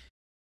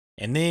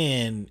 And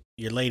then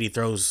your lady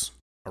throws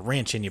a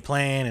wrench in your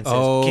plan and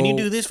says, "Can you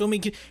do this for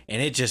me?"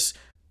 And it just,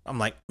 I'm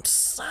like,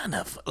 son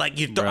of, like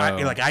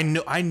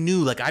I knew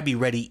like I'd be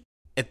ready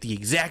at the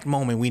exact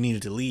moment we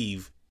needed to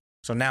leave.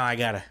 So now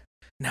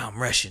now I'm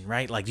rushing,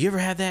 right? Like, do you ever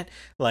have that?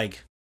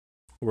 Like,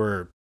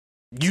 where,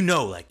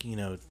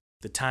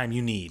 the time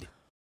you need.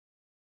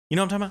 You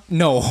know what I'm talking about?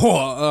 No,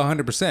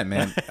 100%,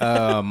 man.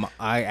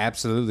 I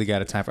absolutely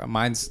got a time for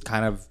mine's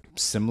kind of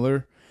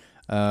similar.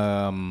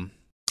 I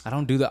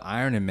don't do the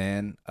ironing,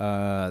 man.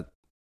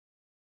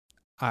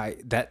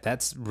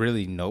 That's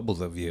really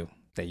noble of you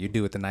that you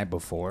do it the night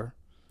before.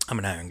 I'm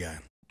an iron guy.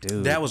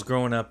 Dude. That was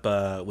growing up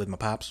with my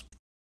pops.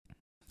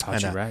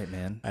 Taught you right,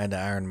 man. I had to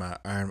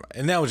iron,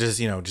 and that was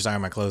just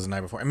iron my clothes the night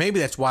before. And maybe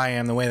that's why I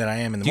am the way that I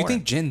am in the morning. Do you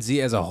think Gen Z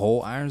as a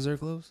whole irons their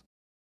clothes?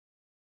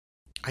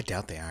 I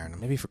doubt they iron them.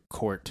 Maybe for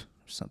court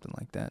or something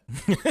like that.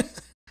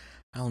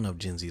 I don't know if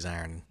Gen Z's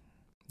iron.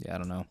 Yeah, I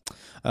don't know.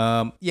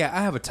 Yeah,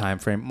 I have a time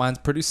frame. Mine's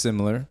pretty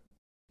similar.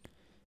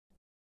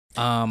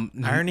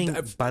 Ironing,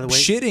 by the way,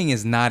 shitting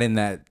is not in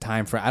that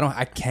time frame.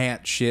 I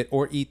can't shit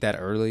or eat that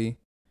early.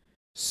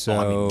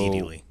 So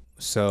immediately.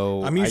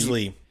 So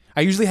I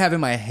usually have in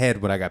my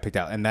head what I got picked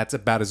out, and that's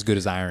about as good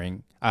as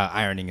ironing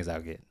as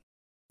I'll get.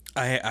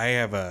 I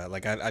have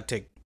I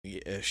take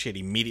a shit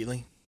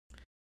immediately,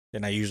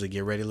 then I usually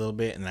get ready a little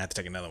bit, and then I have to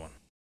take another one.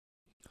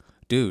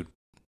 Dude,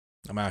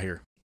 I'm out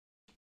here.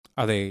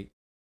 Are they?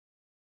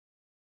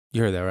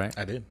 You heard that, right?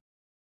 I did.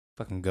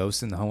 Fucking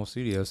ghosts in the Humble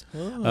Studios.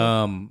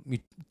 Oh. You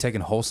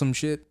taking wholesome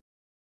shit?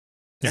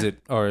 Is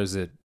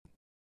it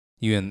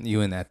you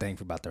in that thing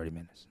for about 30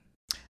 minutes?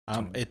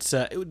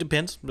 It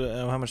depends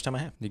how much time I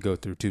have. You go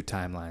through 2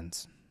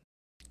 timelines.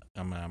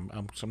 I'm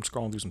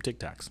scrolling through some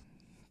TikToks.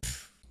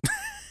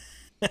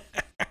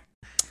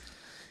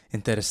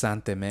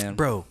 Interesante, man.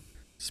 Bro,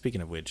 speaking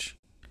of which,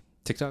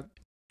 TikTok?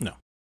 No.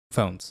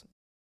 Phones?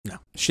 No.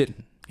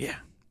 Shitting? Yeah.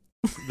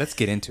 Let's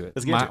get into it.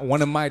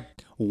 One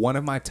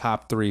of my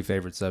top 3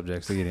 favorite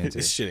subjects to get into.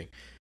 It's shitting.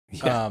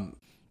 Yeah.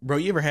 Bro,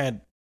 you ever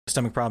had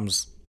stomach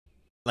problems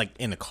like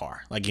in the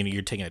car? Like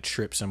you're taking a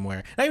trip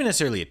somewhere. Not even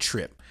necessarily a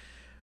trip,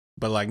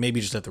 but like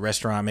maybe just at the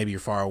restaurant, maybe you're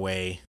far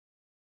away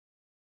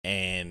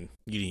and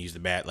you didn't use the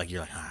bath. Like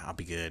you're like, I'll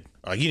be good.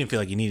 Or like you didn't feel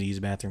like you needed to use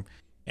the bathroom.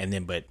 And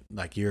then, but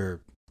like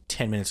you're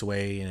 10 minutes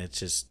away and it's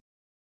just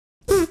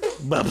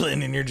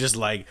bubbling and you're just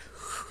like,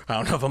 I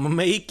don't know if I'm gonna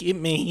make it,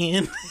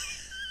 man.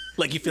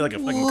 Like you feel like a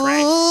fucking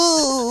crack.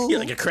 You're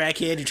like a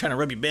crackhead. You're trying to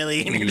rub your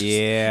belly. And you're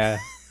just,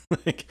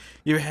 like,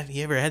 you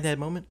ever had that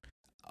moment?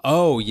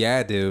 Oh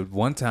yeah, dude.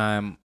 One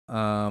time,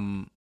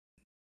 hang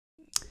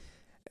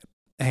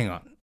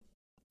on.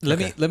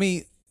 Let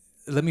me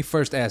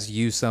first ask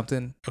you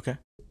something. Okay.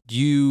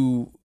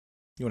 You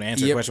want to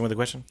answer the question with a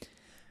question?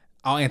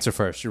 I'll answer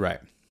first. You're right.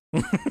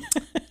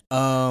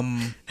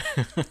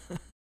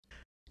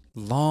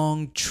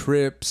 Long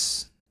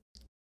trips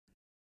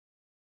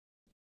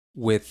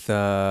with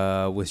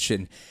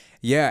shitting.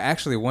 Yeah,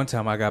 actually, one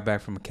time I got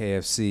back from a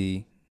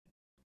KFC.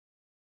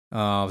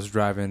 I was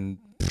driving.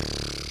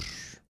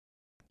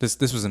 This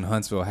was in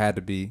Huntsville. Had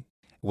to be.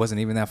 It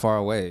wasn't even that far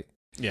away.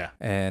 Yeah.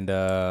 And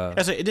it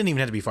didn't even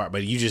have to be far,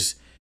 but you just.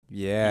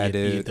 Yeah,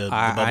 dude.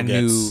 I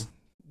knew.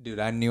 Dude,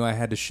 I knew I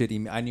had to shit.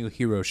 I knew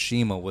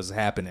Hiroshima was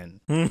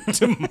happening.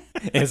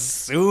 as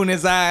soon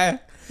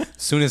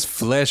as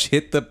flesh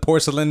hit the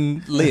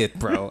porcelain lid,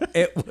 bro,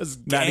 it was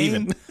not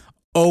even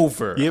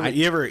over. You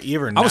ever?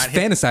 I was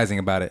fantasizing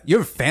about it. You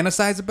ever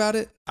fantasize about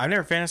it? I've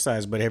never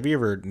fantasized, but have you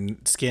ever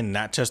skin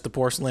not touched the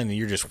porcelain and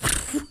you're just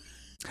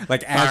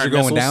like as you're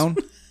going down?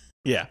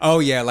 Yeah. Oh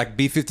yeah, like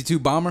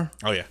B-52 bomber.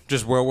 Oh yeah,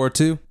 just World War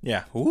II.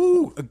 Yeah.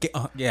 Ooh,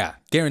 yeah.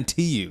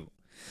 Guarantee you.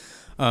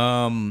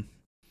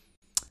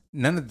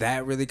 None of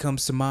that really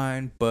comes to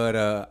mind, but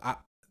I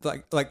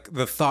like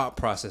the thought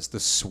process, the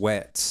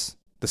sweats.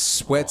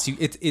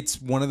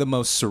 It's one of the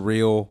most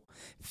surreal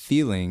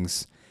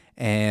feelings,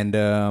 and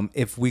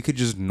if we could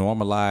just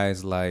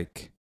normalize,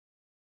 like,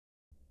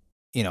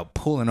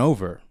 pulling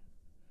over,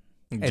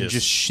 and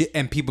just shit,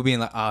 and people being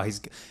like, "Oh,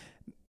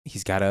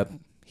 he's got up,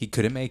 he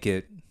couldn't make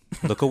it,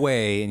 look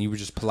away," and you were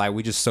just polite.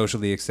 We just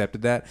socially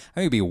accepted that. I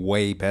think it'd be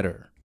way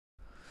better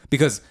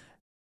because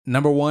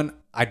number one,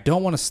 I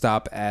don't want to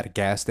stop at a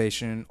gas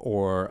station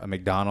or a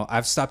McDonald's.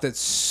 I've stopped at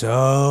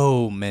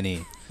so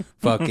many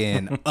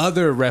fucking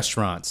other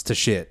restaurants to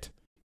shit.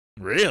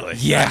 Really?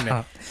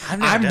 Yeah.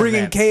 I'm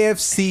bringing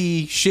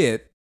KFC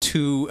shit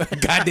to a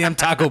goddamn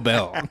Taco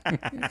Bell.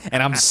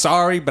 And I'm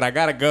sorry, but I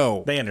gotta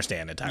go. They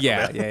understand it, Taco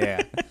Yeah, Bell.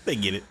 yeah. They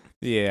get it.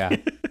 Yeah.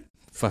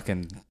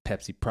 Fucking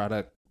Pepsi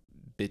product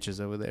bitches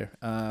over there.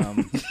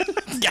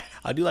 Yeah,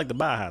 I do like the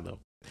Baja though.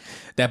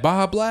 That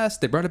Baja Blast,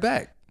 they brought it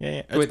back.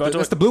 Yeah, Wait,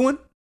 that's the blue one?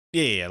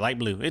 yeah, light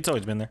blue. It's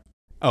always been there.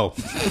 Oh.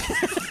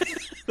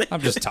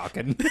 I'm just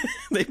talking.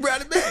 They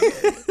brought it back.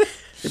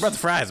 They brought the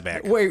fries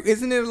back. Wait,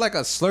 isn't it like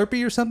a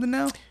Slurpee or something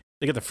now?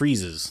 They got the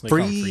freezes. They call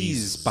them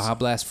Freeze. Baja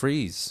Blast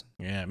Freeze.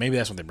 Yeah, maybe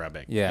that's what they brought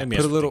back. Yeah. Maybe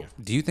Put a that's what little. I'm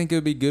thinking. Do you think it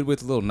would be good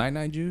with a little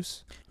night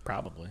juice?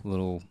 Probably. A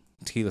little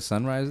tequila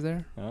sunrise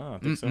there? Oh, I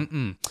think so.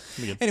 Be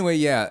good. Anyway,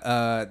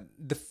 yeah,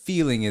 the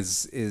feeling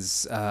is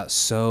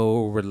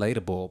so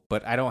relatable,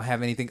 but I don't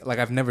have anything like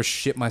I've never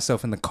shit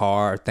myself in the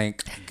car.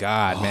 Thank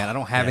God, man. I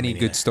don't have yeah, any me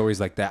good neither. stories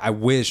like that. I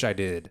wish I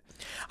did.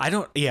 I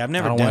don't. Yeah, I've I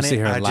never don't done want it. to sit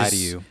here I and lie just, to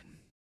you.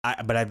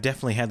 But I've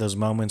definitely had those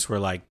moments where,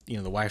 like, you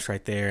know, the wife's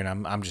right there,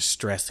 and I'm just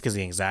stressed because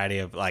the anxiety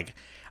of like,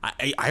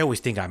 I always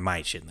think I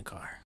might shit in the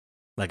car.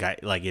 Like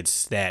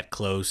it's that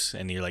close,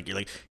 and you're like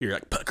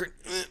puckering.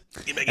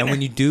 Get back in And there.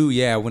 when you do,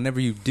 yeah, whenever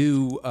you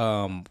do,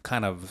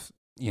 kind of,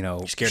 you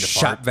know, scared to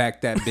shop fart?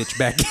 vac that bitch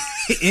back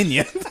in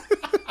you.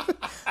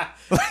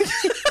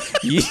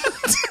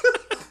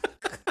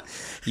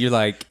 You're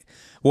like,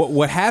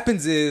 what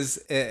happens is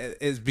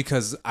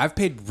because I've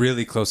paid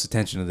really close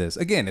attention to this.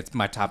 Again, it's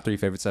my top 3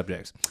 favorite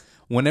subjects.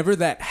 Whenever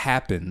that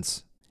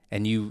happens,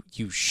 and you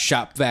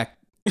shop vac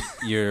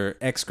your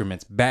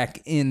excrements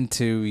back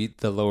into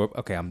the lower.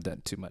 Okay, I'm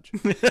done. Too much.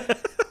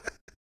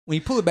 When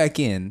you pull it back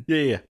in,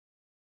 yeah.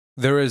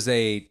 there is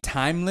a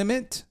time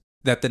limit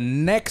that the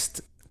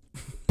next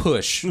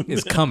push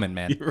is coming,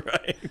 man. You're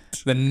right.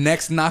 The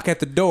next knock at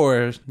the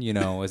door, you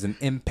know, is an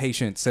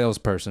impatient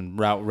salesperson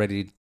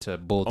ready to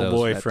bulldoze. Oh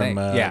boy, that from thing.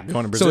 going to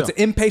So Brazil. it's an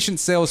impatient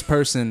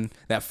salesperson.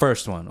 That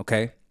first one,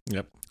 okay.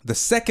 Yep. The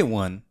second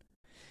one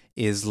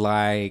is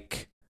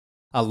like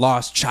a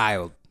lost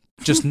child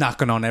just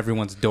knocking on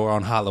everyone's door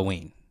on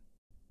Halloween.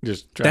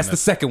 Just That's the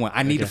second one.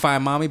 I need to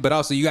find mommy, but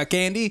also you got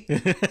candy.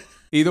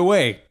 Either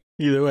way,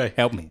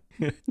 help me.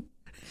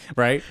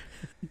 Right?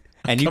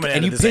 And you Coming out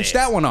of you his pinch ass.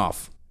 that one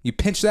off. You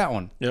pinch that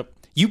one. Yep.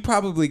 You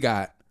probably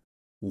got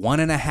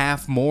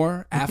 1.5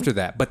 more after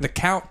that. But the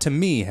count to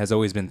me has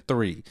always been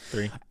 3.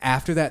 3.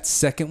 After that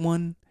second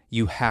one,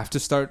 you have to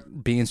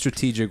start being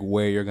strategic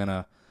where you're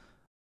gonna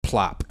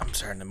plop. I'm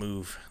starting to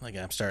move. Like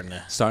I'm starting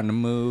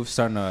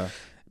to.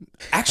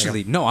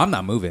 Actually, no, I'm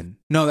not moving.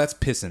 No, that's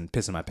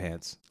pissing my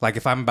pants. Like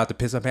if I'm about to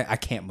piss my pants, I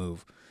can't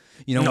move.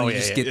 You know, No, when you yeah,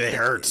 just yeah, get it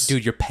hurts.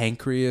 dude. Your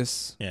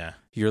pancreas, Yeah.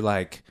 you're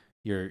like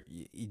you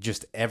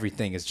just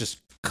everything is just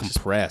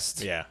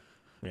compressed Yeah.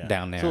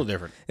 down there. It's a little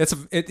different.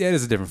 It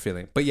is a different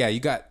feeling. But yeah, you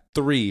got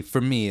 3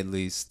 for me at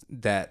least.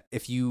 That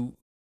if you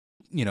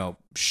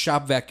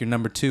shop vac your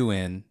number 2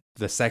 in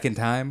the second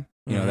time,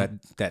 you know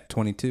that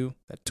 22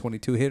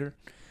 hitter.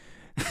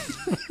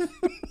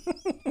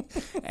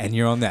 And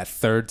you're on that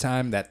third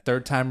time. That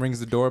third time rings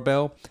the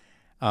doorbell.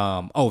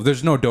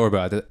 There's no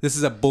doorbell. This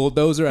is a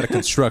bulldozer at a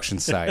construction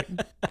site,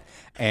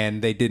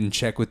 and they didn't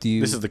check with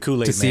you. This is the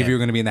Kool-Aid to see if man. you were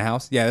going to be in the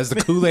house. Yeah, this is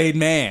the Kool-Aid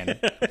man.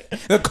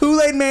 The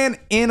Kool-Aid man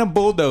in a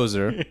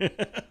bulldozer.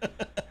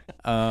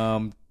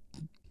 And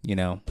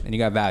you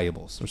got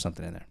valuables or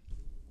something in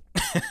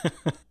there.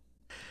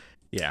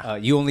 Yeah.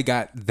 You only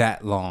got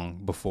that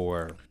long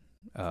before.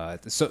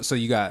 So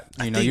you got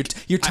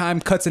your time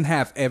cuts in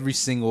half every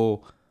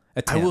single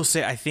attempt. I will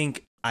say I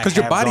think I 'Cause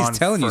your have body's gone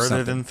telling you further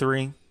something. than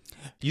 3.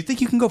 Do you think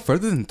you can go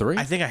further than 3?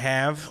 I think I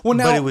have. Well,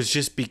 now- but it was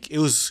just it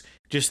was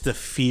just the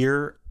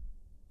fear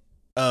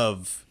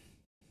of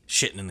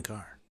shitting in the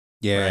car.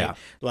 yeah. Right?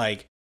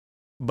 Like,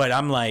 but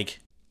I'm like,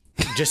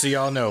 just so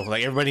y'all know,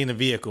 like everybody in the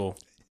vehicle.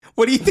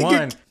 What do you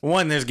think?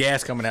 One, there's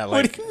gas coming out.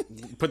 What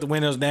Like, put the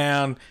windows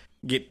down.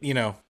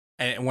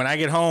 And when I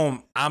get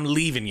home, I'm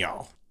leaving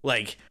y'all.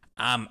 Like,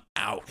 I'm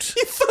out.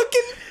 You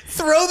fucking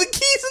throw the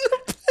keys in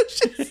the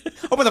bushes.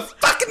 Open the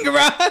fucking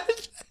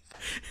garage.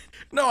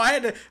 No, I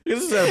had to.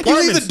 This is an You leave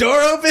apartment. the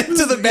door open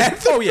to the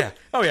bathroom.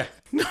 Oh yeah.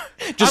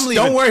 Just I'm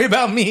leaving. don't worry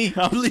about me.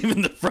 I'm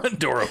leaving the front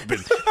door open.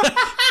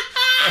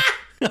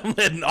 I'm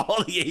letting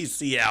all the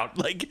AC out.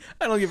 Like,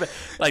 I don't give a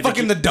like.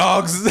 Fucking the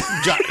dogs.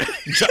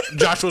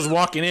 Josh was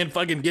walking in,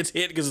 fucking gets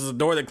hit because it's a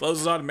door that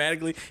closes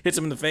automatically, hits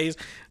him in the face.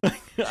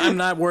 I'm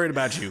not worried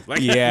about you.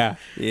 Like, yeah.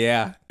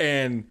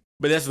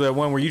 But that's the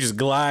one where you just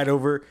glide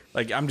over.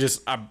 Like, I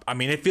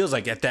mean, it feels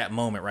like at that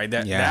moment, right?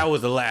 That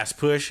was the last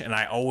push, and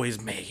I always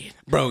make it.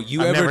 Bro,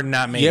 you I've ever never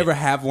not made you it. ever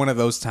have one of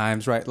those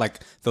times, right? Like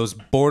those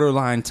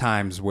borderline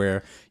times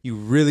where you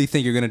really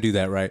think you're gonna do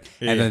that, right?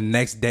 Yeah. And then the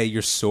next day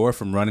you're sore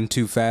from running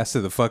too fast to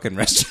the fucking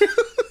restroom.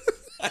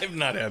 I've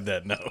not had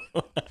that. No.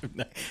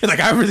 Like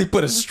I really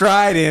put a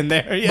stride in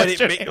there. But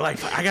it,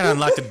 like I gotta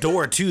unlock the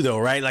door too, though,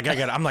 right? Like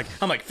I'm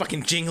like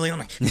fucking jingling. I'm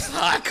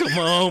like, come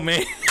on,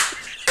 man.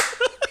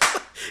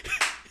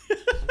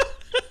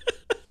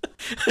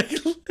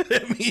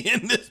 Let me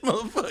in this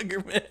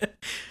motherfucker, man.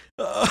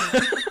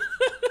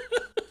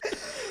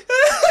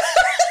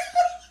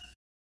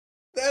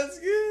 That's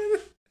good.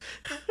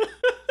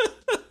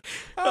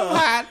 I'm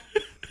hot.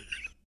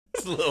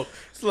 It's a little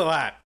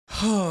hot.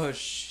 Oh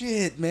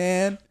shit,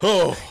 man.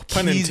 Oh,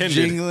 pun Keys intended.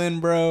 jingling,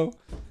 bro.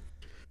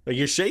 Like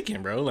you're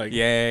shaking, bro. Like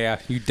Yeah.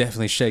 You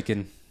definitely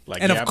shaking.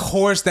 Like, and yeah, of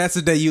course, that's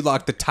the day you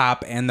lock the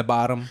top and the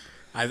bottom.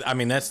 I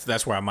mean that's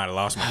where I might have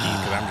lost my keys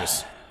because I'm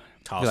just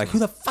tossing. You're like, who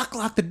the fuck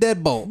locked the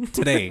deadbolt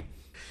today?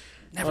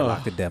 Never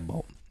locked the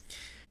deadbolt.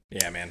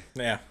 Yeah, man.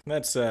 Yeah,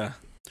 that's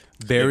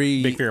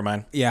Very big fear of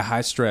mine. Yeah,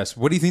 high stress.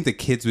 What do you think the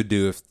kids would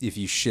do if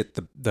you shit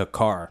the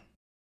car?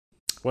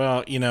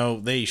 Well,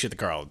 they shit the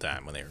car all the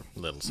time when they were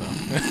little, so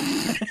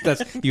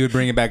You would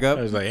bring it back up?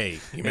 I was like, hey,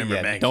 you remember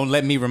Yeah, back? don't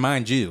let me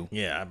remind you.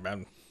 Yeah,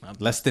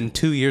 Less than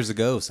 2 years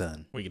ago,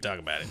 son. we can talk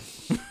about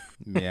it.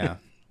 Yeah.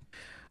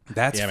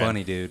 That's Yeah, man.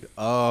 funny, dude.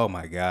 Oh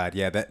my god.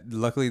 Yeah,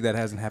 luckily that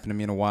hasn't happened to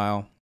me in a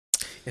while.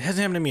 It hasn't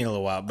happened to me in a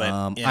little while,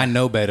 but yeah. I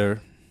know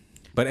better.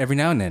 But every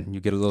now and then you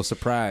get a little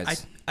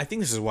surprise. I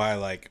think this is why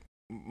like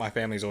my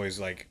family's always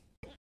like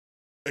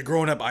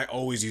growing up. I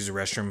always use the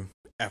restroom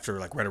after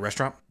like we're at a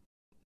restaurant.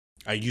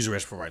 I use the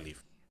restroom before I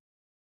leave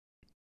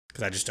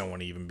because I just don't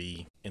want to even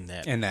be in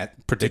that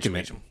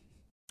predicament. situation.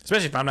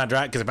 Especially if I'm not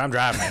driving. Because if I'm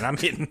driving, man,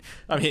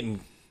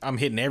 I'm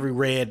hitting every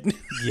red.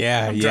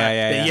 Yeah, I'm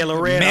yeah. The yellow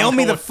red. Mail I'm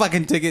me the going-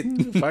 fucking ticket.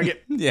 Fuck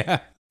it. Yeah.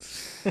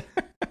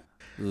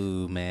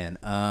 Ooh, man.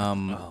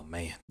 Oh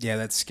man. Yeah,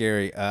 that's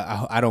scary.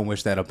 I don't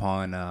wish that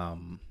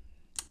upon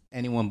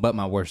anyone but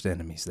my worst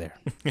enemies there.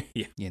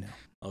 Yeah.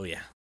 Oh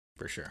yeah,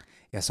 for sure.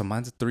 Yeah, so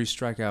mine's a 3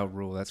 strikeout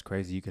rule. That's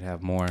crazy. You could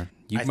have more.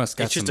 You must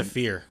got It's just some a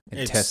fear.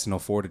 intestinal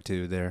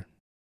fortitude there.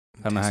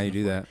 I don't know how you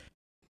do that.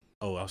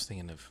 Oh, I was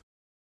thinking of.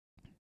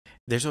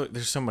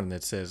 There's someone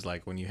that says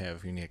like when you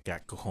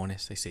got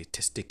cojones, they say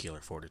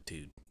testicular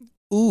fortitude.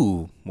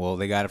 Ooh, well,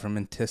 they got it from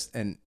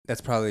and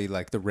that's probably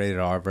like the rated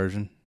R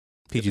version,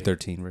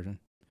 PG-13 version,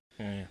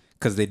 Yeah.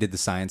 because they did the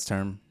science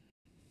term.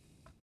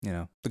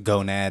 The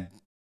gonad.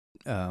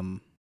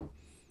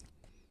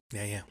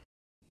 Yeah.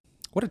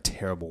 What a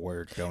terrible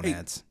word,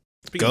 gonads.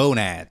 Speaking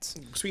Gonads.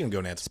 Speaking of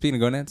gonads. Speaking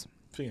of gonads,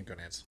 Speaking of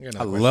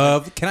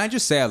gonads. Can I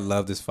just say I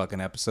love this fucking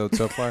episode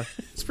so far?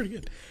 It's pretty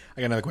good.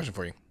 I got another question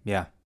for you.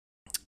 Yeah.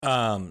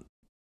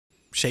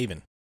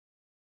 Shaving.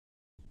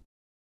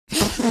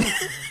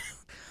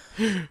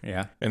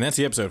 Yeah. And that's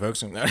the episode,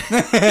 folks.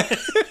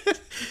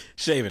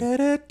 Shaving.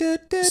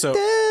 So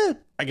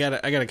I got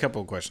a couple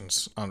of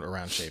questions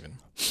around shaving.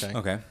 Okay.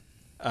 Okay.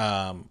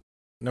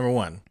 Number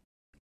one.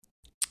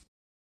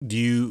 Do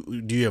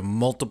you have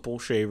multiple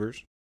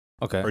shavers,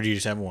 Okay. or do you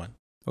just have one?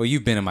 Well,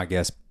 you've been in my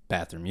guest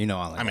bathroom. You know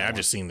all I I've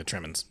just seen the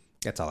trimmings.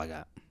 That's all I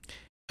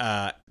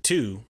got.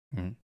 Two.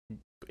 Mhm.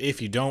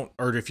 If you don't,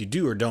 or if you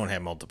do or don't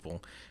have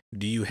multiple,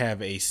 do you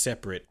have a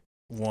separate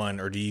one,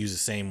 or do you use the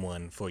same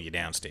one for your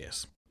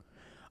downstairs?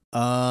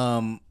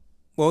 Well,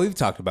 we've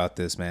talked about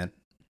this, man.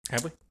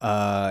 Have we?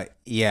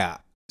 Yeah.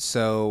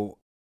 So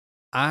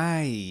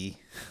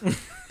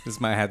this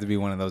might have to be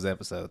one of those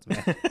episodes,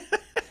 man.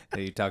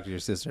 That you talk to your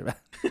sister about.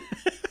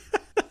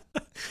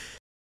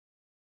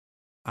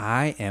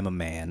 I am a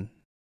man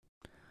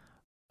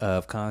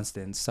of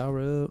constant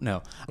sorrow.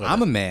 No,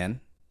 I'm a man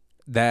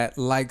that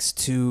likes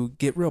to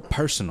get real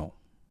personal.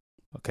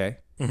 Okay.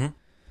 Mm-hmm.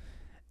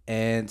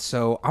 And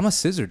so I'm a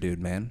scissor dude,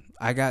 man.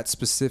 I got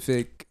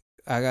specific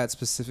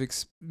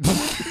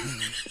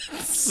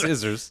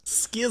scissors.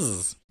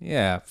 Skizz.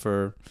 Yeah,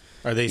 Are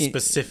they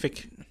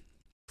specific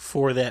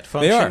for that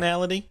They are.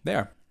 functionality?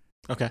 there.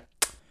 Okay.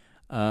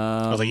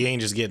 I was like, you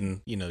ain't just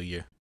getting,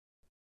 your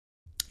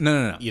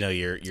No.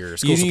 your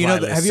school supply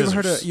list Have you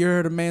ever scissors.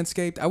 heard of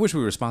Manscaped? I wish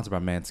we were sponsored by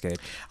Manscaped.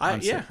 I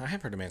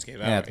have heard of Manscaped.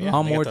 Yeah,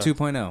 Lawnmower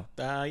 2.0.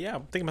 Yeah,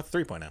 I'm thinking about the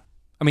 3.0.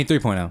 I mean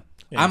 3.0.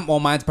 Yeah. Well,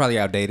 mine's probably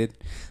outdated.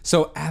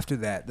 So after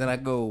that, then I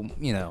go,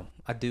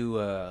 I do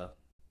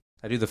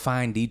the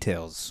fine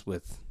details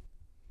with.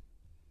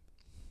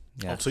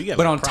 Yeah. Oh, so you got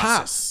but like on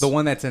process. top, the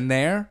one that's in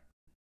there,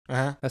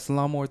 Uh-huh. that's the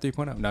Lawnmower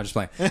 3.0. No, just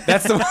playing.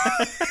 That's the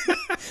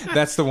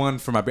that's the one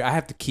for my beard. I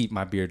have to keep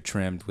my beard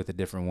trimmed with a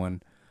different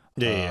one.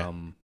 Yeah.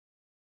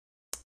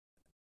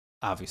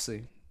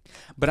 Obviously,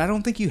 but I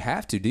don't think you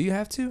have to. Do you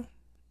have to?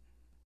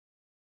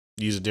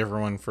 Use a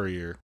different one for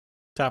your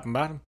top and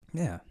bottom.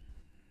 Yeah.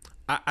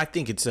 I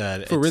think it's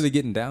For really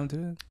getting down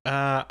to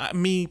it.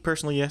 me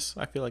personally, yes.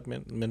 I feel like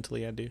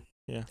mentally I do.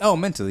 Yeah. Oh,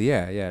 mentally,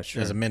 yeah,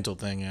 sure. As a mental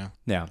thing, yeah.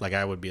 Yeah. Like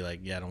I would be like,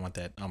 yeah, I don't want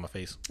that on my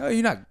face. Oh,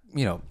 you're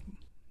not,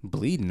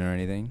 bleeding or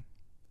anything.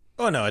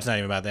 Oh no, it's not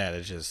even about that.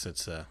 It's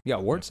You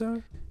got warts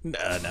though? no,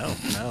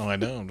 I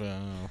don't.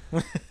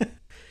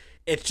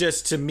 It's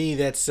just to me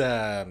that's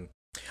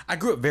I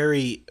grew up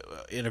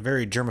in a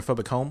very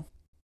germophobic home.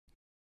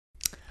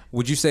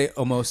 Would you say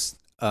almost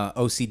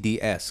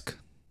OCD-esque?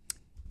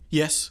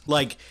 Yes,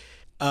 like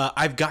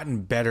I've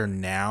gotten better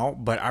now,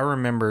 but I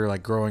remember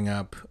like growing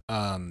up,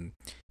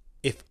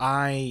 if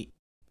I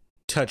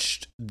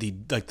touched the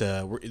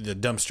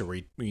dumpster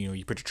where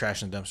you put your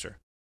trash in the dumpster,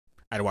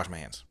 I had to wash my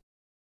hands.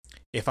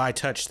 If I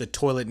touched the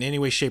toilet in any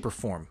way, shape, or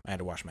form, I had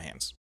to wash my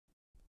hands.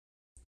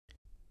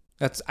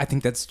 I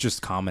think that's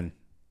just common.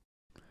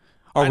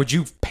 Or would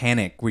you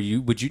panic? Would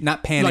you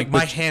not panic? Like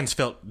my hands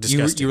felt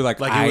disgusting. You were like,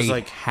 it I was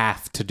like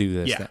have to do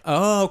this. Yeah. Then.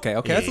 Oh, okay.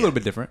 Yeah, That's a little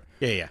bit different.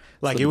 Yeah.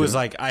 Like it was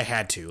like I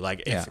had to.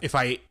 Like if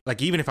I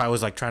like even if I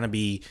was like trying to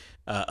be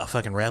a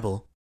fucking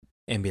rebel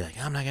and be like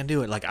I'm not gonna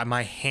do it. Like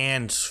my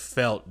hands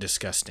felt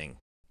disgusting.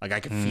 Like I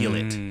could feel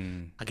it.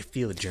 I could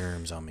feel the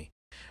germs on me.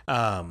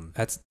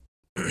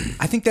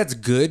 I think that's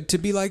good to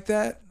be like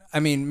that. I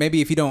mean,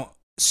 maybe if you don't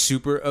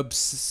super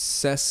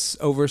obsess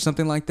over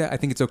something like that, I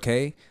think it's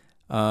okay.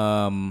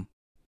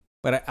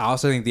 But I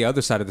also think the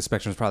other side of the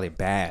spectrum is probably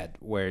bad,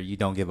 where you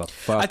don't give a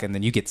fuck and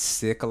then you get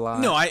sick a lot.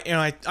 No, I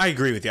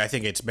agree with you. I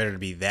think it's better to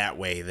be that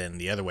way than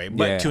the other way,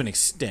 but to an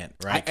extent,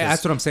 right?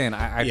 That's what I'm saying.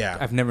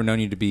 I've never known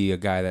you to be a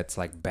guy that's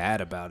like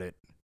bad about it,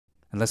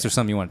 unless there's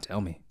something you want to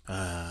tell me.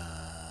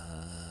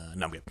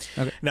 No, I'm good.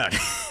 Okay. No,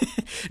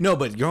 no,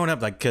 but growing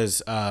up, like, because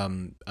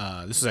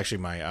this was actually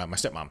my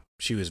stepmom.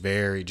 She was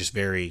very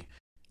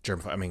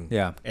germ. I mean,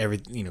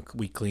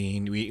 we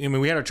cleaned. We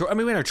had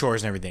our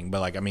chores and everything, but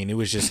like, I mean, it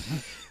was just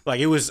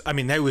like it was. I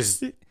mean, that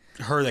was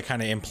her that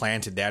kind of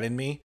implanted that in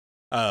me.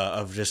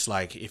 Of just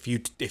like if you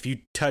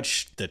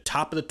touch the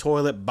top of the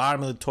toilet,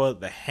 bottom of the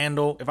toilet, the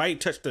handle. If I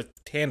touched the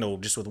handle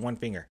just with one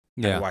finger,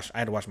 I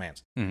had to wash my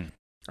hands. Mm-hmm.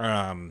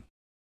 And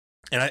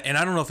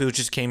I don't know if it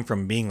just came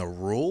from being a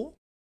rule.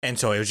 And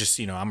so it was just,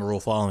 I'm a rule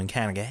following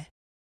kind of guy,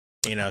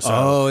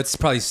 So it's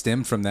probably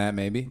stemmed from that,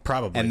 maybe.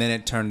 Probably. And then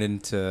it turned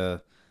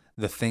into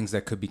the things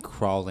that could be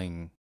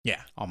crawling.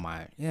 Yeah. On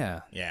my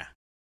Yeah.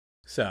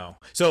 So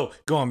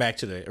going back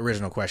to the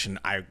original question,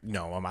 I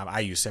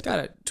use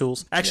separate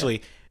tools.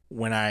 Actually,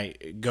 when I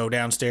go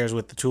downstairs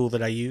with the tool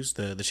that I use,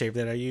 the shaver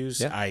that I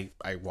use, I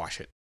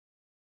wash it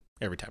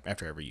every time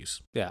after every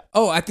use. Yeah.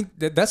 Oh, I think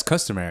that's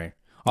customary.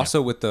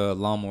 Also, with the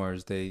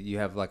lawnmowers, you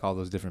have like all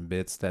those different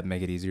bits that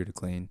make it easier to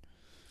clean.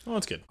 Oh,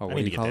 that's good. Or what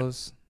do you call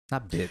those?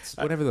 Not bits.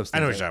 Whatever those things I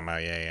know what you're talking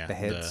about. Yeah. The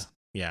heads.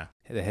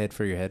 The head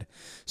for your head.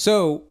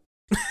 So,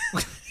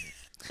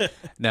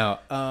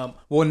 now,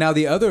 now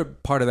the other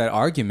part of that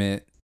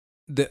argument,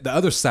 the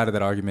other side of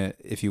that argument,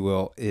 if you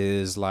will,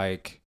 is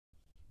like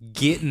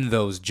getting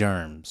those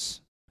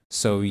germs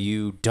so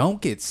you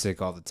don't get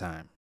sick all the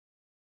time.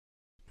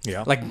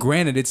 Yeah. Like,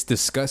 granted, it's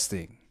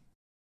disgusting,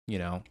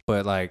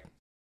 but like,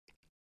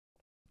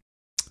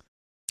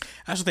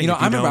 I also think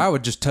I remember I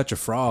would just touch a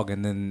frog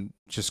and then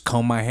just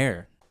comb my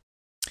hair.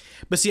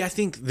 But see, I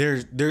think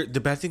there's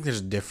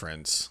a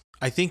difference.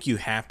 I think you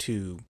have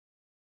to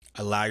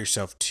allow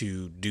yourself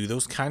to do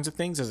those kinds of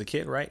things as a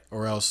kid, right?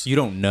 Or else you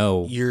don't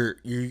know.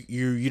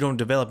 You don't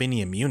develop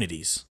any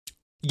immunities.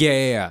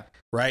 Yeah.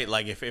 Right?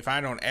 Like if I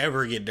don't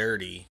ever get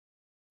dirty,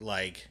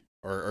 like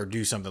or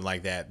do something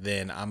like that,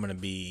 then I'm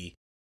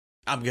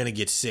gonna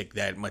get sick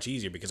that much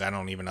easier because I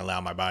don't even allow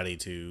my body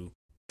to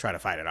try to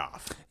fight it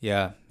off.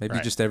 Yeah, maybe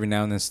just every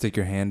now and then stick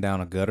your hand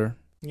down a gutter,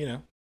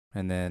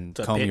 and then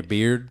comb your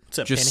beard,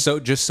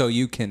 just so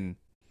you can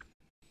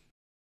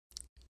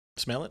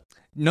smell it.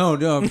 No,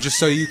 just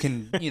so you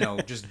can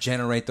just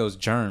generate those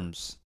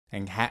germs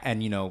and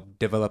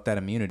develop that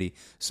immunity.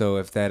 So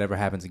if that ever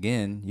happens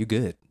again, you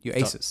good, you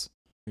aces.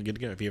 You're good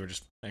to go. If you ever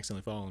just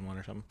accidentally fall in one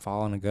or something,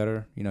 fall in a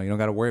gutter, you don't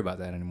got to worry about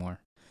that anymore.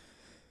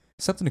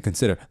 Something to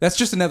consider. That's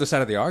just another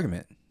side of the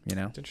argument.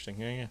 It's interesting.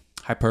 Yeah.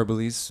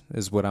 Hyperboles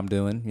is what I'm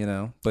doing,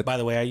 But by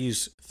the way, I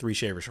use 3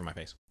 shavers for my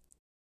face.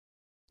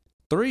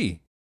 3?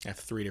 I have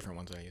 3 different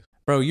ones I use.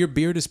 Bro, your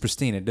beard is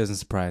pristine. It doesn't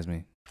surprise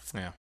me.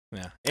 Yeah.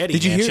 Eddie,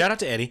 did you hear? Shout out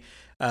to Eddie,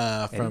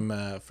 from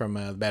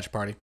the bachelor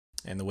party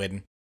and the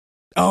wedding.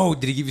 Oh,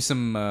 did he give you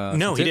some?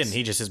 No, he didn't.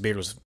 His beard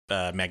was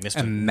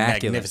magnificent.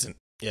 Magnificent.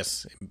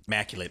 Yes,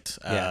 immaculate.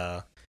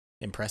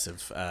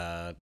 Impressive.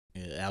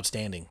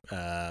 Outstanding.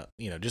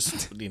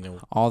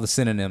 All the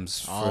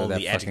synonyms for all that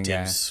the fucking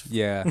adjectives. guy.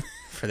 Yeah,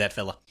 for that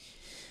fella.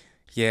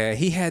 Yeah,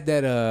 he had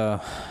that.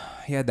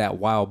 He had that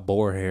wild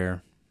boar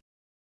hair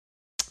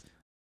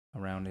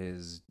around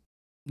his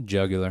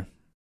jugular.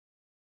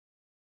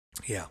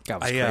 Yeah, that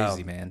was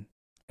crazy, man.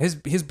 His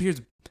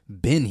beard's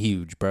been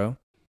huge, bro.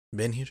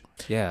 Been huge.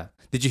 Yeah.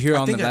 Did you hear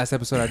on the last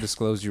episode I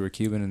disclosed you were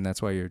Cuban and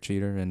that's why you're a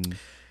cheater? And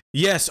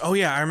yes. Oh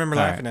yeah, I remember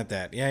laughing at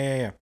that.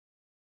 Yeah.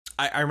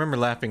 I remember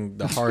laughing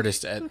the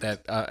hardest at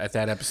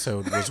that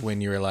episode was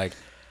when you were like,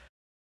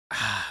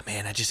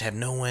 man, I just have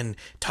no one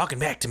talking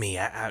back to me.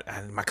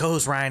 My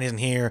co-host Ryan isn't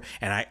here,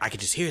 and I could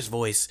just hear his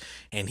voice,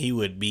 and he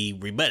would be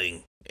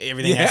rebutting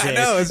everything I said.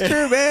 Yeah, I know, it's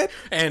true, man.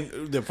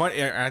 And the point,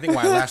 I think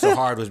why I laughed so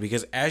hard was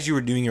because as you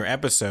were doing your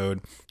episode,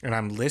 and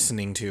I'm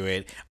listening to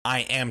it,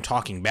 I am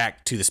talking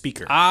back to the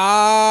speaker.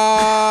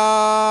 Oh,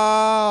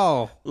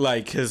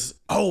 like, because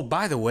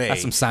by the way,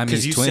 that's some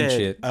Siamese twin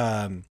shit.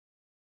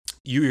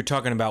 You were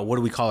talking about what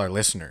do we call our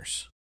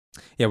listeners?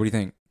 Yeah, what do you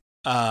think?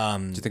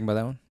 Did you think about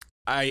that one?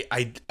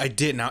 I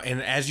did now,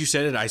 and as you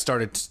said it, I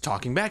started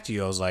talking back to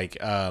you. I was like,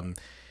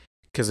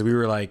 because we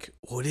were like,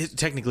 well,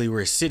 technically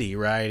we're a city,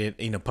 right?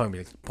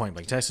 Point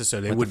Blank, Texas,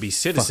 so they would be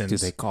citizens. Fuck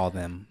do they call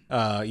them?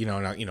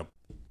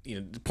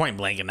 Point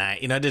blank and I,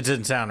 it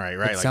doesn't sound right,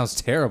 right? It sounds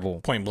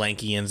terrible. Point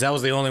Blankians. That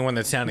was the only one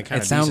that sounded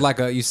kind of. It sounds like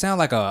you sound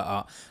like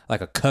a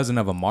cousin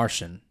of a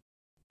Martian.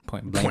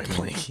 Point Blank.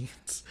 Point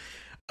Blankians.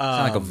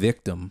 Sound like a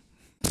victim.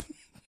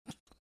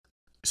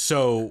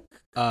 So,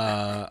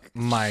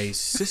 my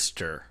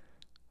sister.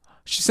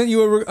 She sent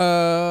you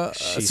a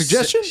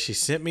suggestion? She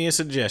sent me a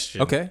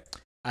suggestion. Okay.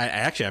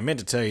 I meant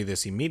to tell you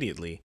this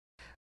immediately.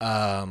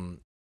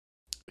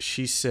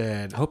 She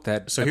said, I hope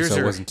that so here's episode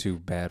her, wasn't too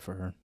bad for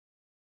her.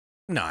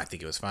 No, I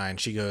think it was fine.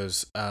 She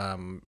goes,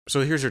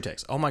 so here's her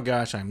text. Oh my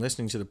gosh, I'm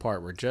listening to the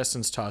part where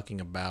Justin's talking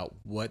about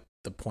what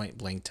the Point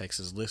Blank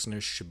Texas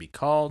listeners should be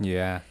called.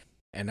 Yeah.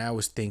 And I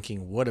was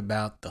thinking, what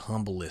about the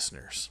humble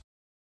listeners?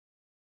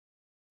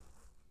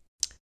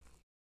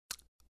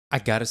 I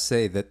gotta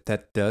say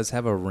that does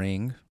have a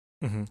ring.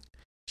 Mm-hmm.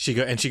 She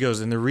goes,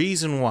 and the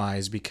reason why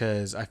is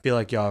because I feel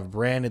like y'all have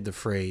branded the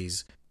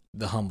phrase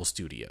 "the humble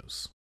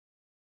studios."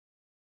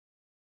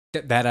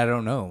 That I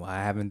don't know.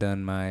 I haven't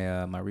done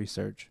my my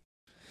research,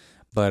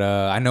 but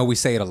I know we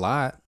say it a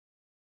lot.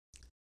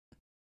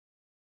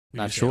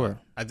 Not sure.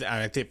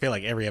 I feel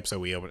like every episode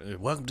we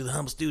open, "Welcome to the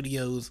humble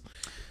studios."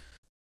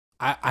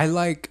 I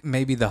like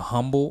maybe the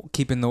humble,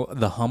 keeping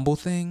the humble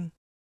thing.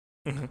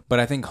 Mm-hmm. But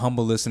I think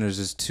humble listeners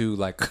is too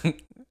like.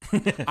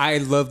 I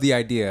love the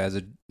idea as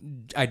a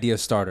idea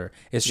starter.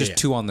 It's just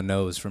too on the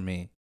nose for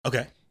me.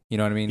 Okay, you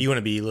know what I mean. You want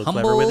to be a little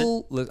clever with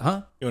it,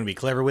 huh? You want to be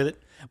clever with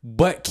it,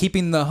 but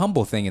keeping the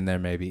humble thing in there,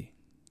 maybe.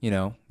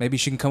 Maybe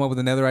she can come up with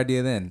another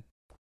idea then,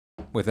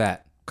 with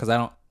that,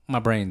 because my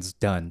brain's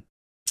done.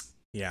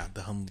 Yeah,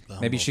 the humble.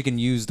 Maybe she can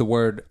use the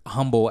word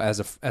humble as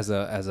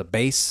a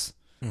base,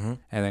 mm-hmm.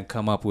 and then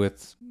come up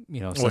with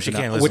something well, she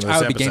can't listen which to this I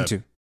would be game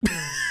to.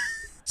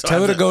 So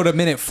tell her to go to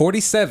minute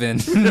 47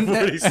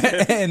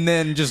 and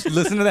then just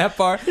listen to that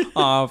part.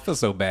 Oh, I feel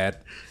so bad.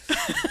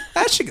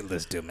 I should get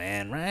listen to,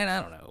 man, right?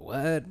 I don't know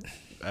what.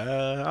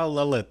 I'll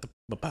let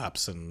the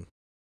pops and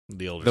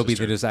the older They'll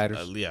sister, be the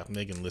deciders. Yeah,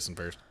 they can listen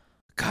first.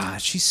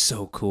 God, she's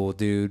so cool,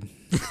 dude.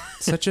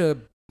 Such a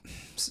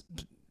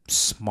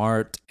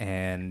smart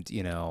and,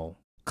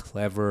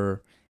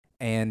 clever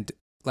and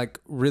like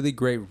really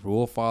great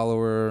rule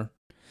follower.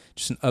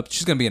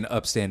 She's gonna be an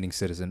upstanding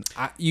citizen.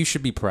 You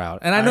should be proud,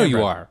 and I know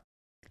you are.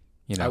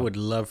 I would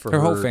love for her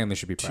whole family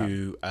should be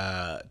proud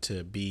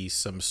to be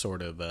some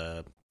sort of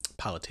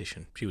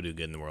politician. She would do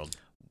good in the world.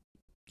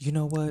 You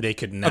know what? They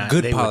could not. A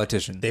good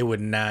politician. They would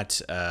not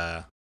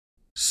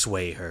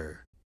sway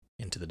her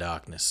into the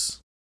darkness.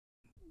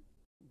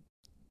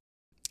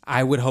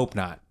 I would hope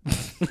not.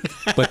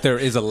 But there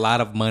is a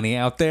lot of money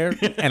out there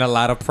and a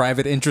lot of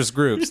private interest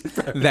groups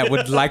that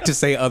would like to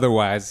say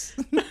otherwise.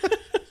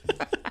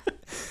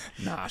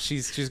 Nah,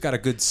 she's got a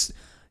good.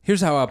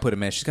 Here's how I put it,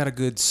 man. She's got a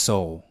good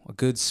soul, a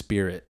good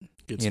spirit.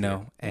 Good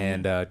spirit.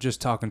 And just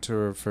talking to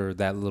her for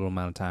that little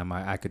amount of time,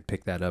 I could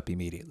pick that up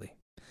immediately.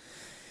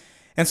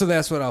 And so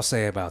that's what I'll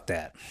say about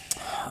that.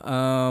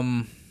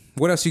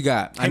 What else you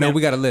got? I know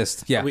we got a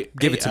list. Yeah,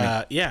 give it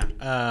to me. Yeah.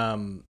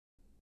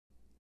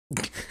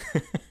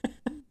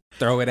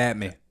 Throw it at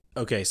me.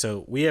 Okay,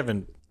 so we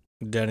haven't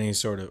done any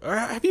sort of.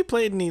 Have you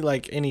played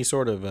any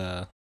sort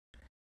of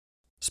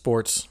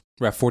sports?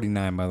 We're at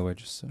 49, by the way.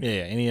 Just so.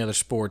 Yeah. Any other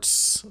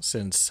sports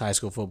since high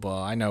school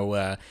football? I know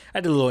I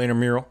did a little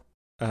intramural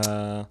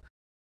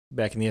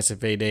back in the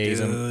SFA days.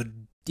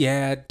 Dude,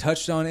 yeah,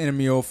 touched on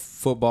intramural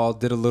football.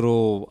 Did a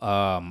little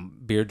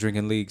beer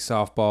drinking league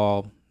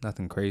softball.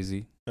 Nothing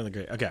crazy. Nothing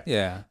great. Okay.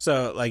 Yeah.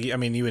 So,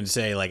 you would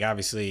say,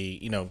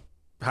 obviously,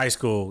 high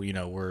school,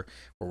 we're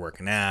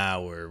working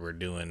out, we're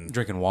doing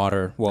drinking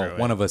water. Well,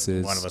 one of us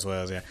is. One of us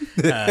was,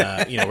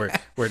 yeah.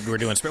 We're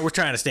doing. We're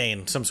trying to stay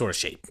in some sort of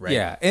shape, right?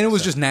 Yeah, and it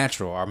was just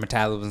natural. Our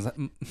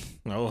metabolism.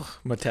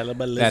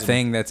 Metabolism. That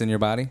thing that's in your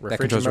body. That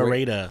controls your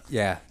weight.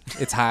 Yeah,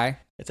 it's high.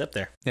 It's up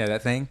there. Yeah,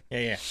 that thing.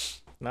 Yeah.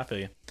 I feel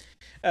you.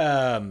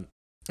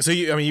 So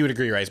you would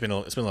agree, right? It's been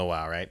a little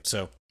while, right?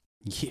 So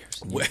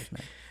years,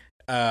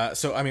 man.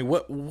 So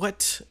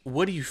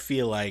what do you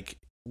feel like?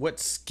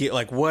 What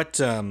skill? What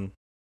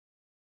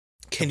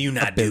can you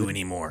not do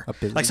anymore?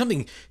 Like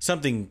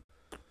something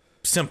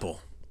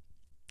simple.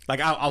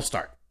 I'll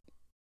start.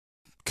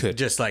 Could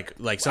just like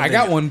something. I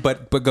got one,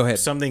 but go ahead.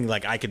 Something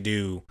I could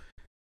do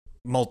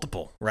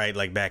multiple, right?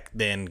 Like back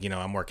then,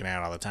 I'm working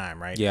out all the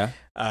time, right? Yeah.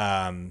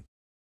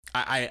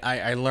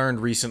 I learned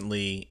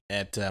recently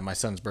at my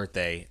son's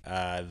birthday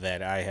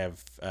that I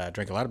have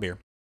drank a lot of beer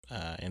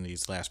in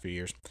these last few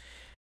years,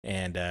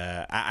 and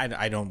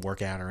I don't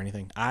work out or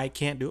anything. I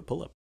can't do a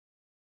pull up.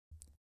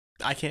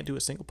 I can't do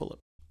a single pull up.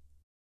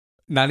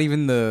 Not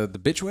even the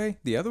bitch way,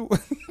 the other one.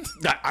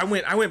 I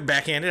went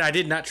backhanded. I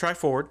did not try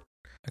forward.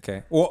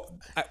 Okay. Well,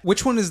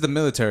 which one is the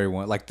military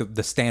one? Like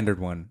the standard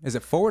one? Is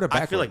it forward or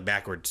backward? I feel like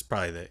backwards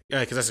probably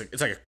because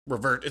it's like a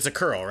revert. It's a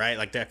curl, right?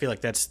 I feel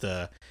like that's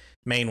the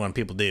main one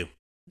people do.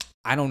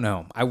 I don't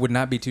know. I would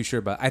not be too sure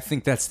about. I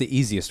think that's the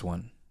easiest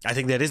one. I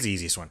think that is the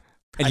easiest one.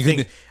 And I you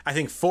think can I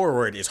think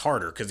forward is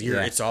harder because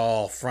Yeah. it's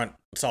all front,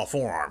 it's all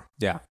forearm.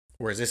 Yeah.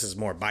 Whereas this is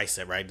more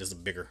bicep, right? This is a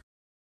bigger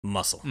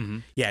muscle. Mm-hmm.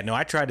 Yeah, no,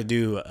 I tried to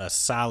do a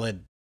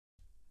solid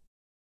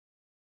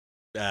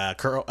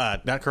curl,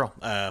 not curl,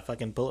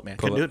 fucking pull up, man.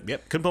 Couldn't do it.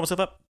 Yep, couldn't pull myself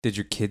up. Did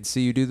your kids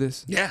see you do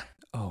this? Yeah,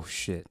 Oh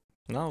shit.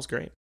 no, it was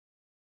great.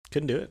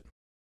 Couldn't do it.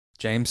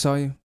 James saw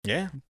you.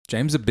 Yeah,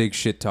 James a big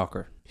shit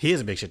talker. he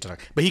is a big shit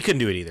talker, but he couldn't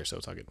do it either, so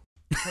it's all good.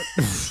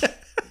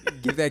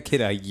 Give that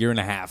kid a year and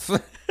a half.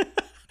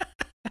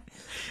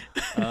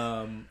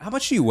 How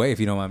much do you weigh, if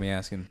you don't mind me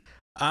asking?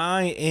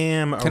 I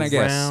am Can I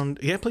guess? around.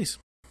 Yeah, please.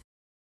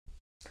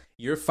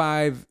 You're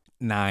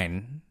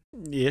 5'9".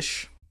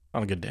 Ish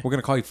on a good day. We're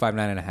gonna call you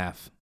 5'9.5". I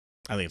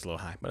think it's a little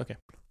high, but okay.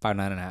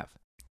 5'9.5".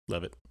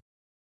 Love it.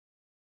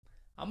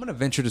 I'm gonna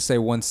venture to say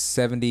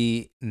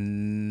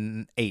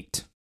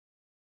 178.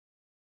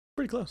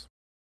 Pretty close.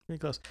 Pretty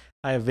close.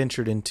 I have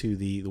ventured into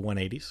the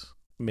 180s.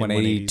 mid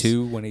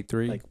 182,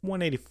 183. Like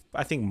 180.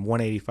 I think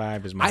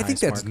 185 is my I think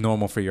highest that's mark.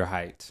 normal for your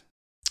height.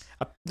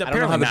 Apparently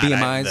know how the not.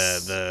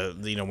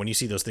 BMIs The when you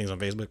see those things on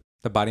Facebook,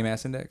 The body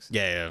mass index.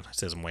 yeah, it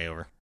says I'm way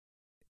over.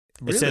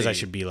 Really? It says I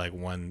should be like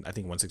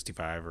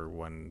 165 or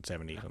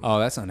 170. Oh,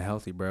 that's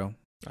unhealthy, bro.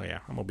 Oh yeah,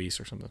 I'm obese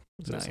or something.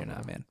 It No, says you're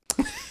something.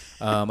 not,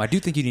 man. I do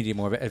think you need to eat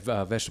more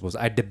vegetables.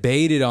 I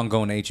debated on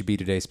going to H-E-B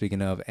today,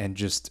 speaking of, and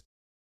just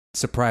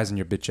surprising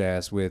your bitch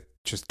ass with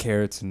just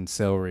carrots and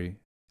celery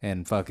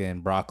and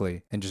fucking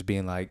broccoli and just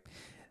being like,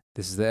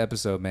 this is the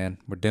episode, man.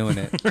 We're doing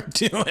it. We're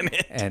doing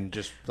it. And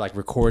just like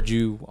record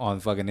you on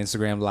fucking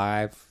Instagram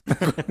live.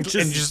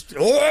 Just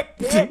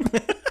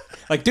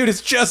Like, dude,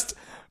 it's just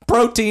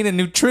protein and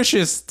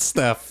nutritious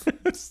stuff.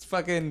 It's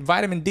fucking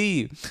vitamin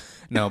D.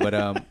 No,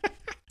 but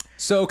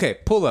so okay,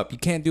 pull up. You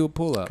can't do a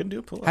pull up. couldn't do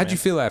a pull up. How'd you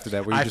feel after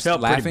that? Were you I just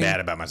felt laughing? pretty bad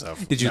about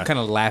myself. Did you No, kind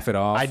of laugh it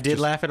off? I did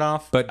laugh it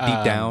off, but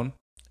deep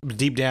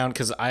down,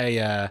 because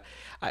I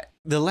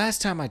the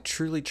last time I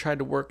truly tried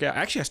to work out,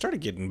 actually I started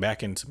getting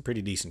back in some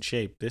pretty decent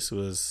shape. This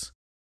was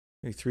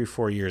maybe 3 or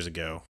 4 years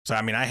ago. So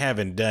I mean, I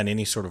haven't done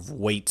any sort of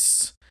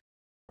weights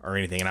or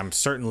anything, and I'm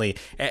certainly,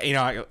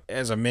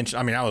 as I mentioned,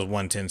 I mean, I was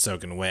 110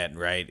 soaking wet,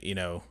 right?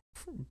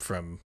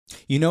 From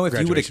if you would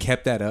have graduation.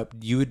 kept that up,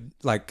 you would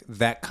like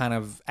that kind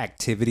of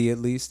activity at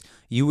least.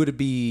 You would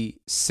be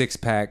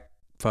 6-pack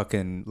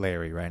fucking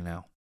Larry right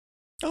now.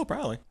 oh,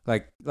 probably.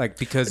 Like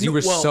because you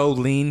were Well- so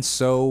lean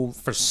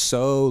for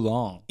so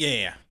long.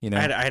 Yeah. You know?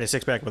 I had a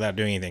 6-pack without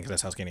doing anything because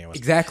that's how skinny I was.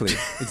 Exactly.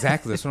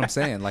 That's what I'm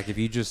saying. Like if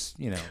you just,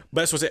 But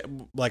that's what's it,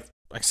 like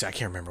I said, I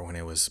can't remember when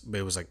it was, but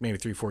it was like maybe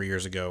 3 or 4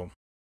 years ago.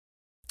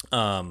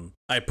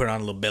 I put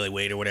on a little belly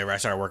weight or whatever. I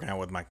started working out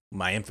with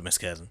my infamous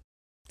cousin,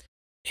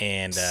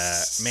 and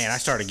man, I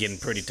started getting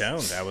pretty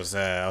toned. I was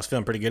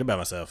feeling pretty good about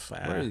myself.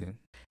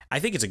 I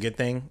think it's a good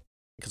thing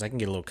because I can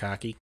get a little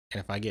cocky,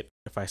 and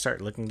if I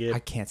start looking good, I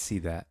can't see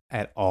that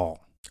at all.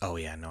 oh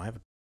yeah, no, I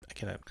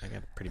got a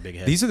pretty big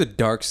head. These are the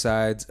dark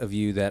sides of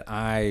you that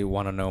I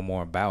want to know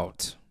more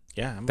about.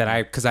 yeah,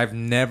 Because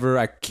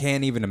I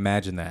can't even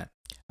imagine that.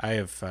 I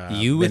have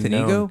You with an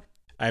ego?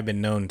 I've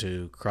been known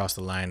to cross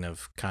the line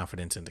of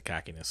confidence into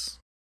cockiness.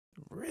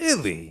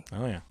 Really?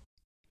 Oh yeah.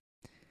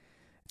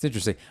 It's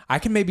interesting. I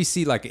can maybe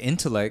see like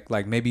intellect,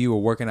 like maybe you were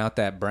working out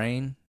that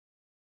brain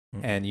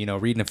and,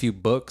 reading a few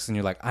books and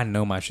you're like, I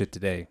know my shit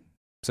today.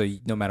 So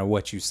no matter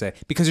what you say,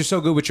 because you're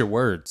so good with your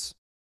words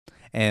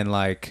and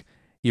like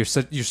you're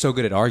so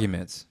good at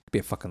arguments. You could be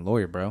a fucking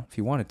lawyer, bro, if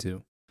you wanted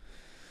to.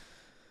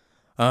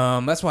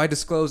 That's why I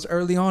disclosed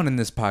early on in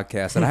this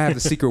podcast that I have the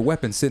secret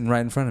weapon sitting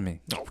right in front of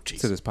me Oh jeez.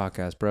 to this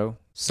podcast, bro.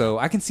 So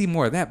I can see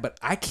more of that, but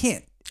I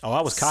can't. Oh,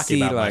 I was cocky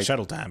See, about my like-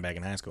 shuttle time back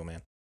in high school,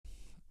 man.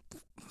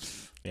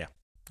 Yeah.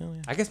 Oh,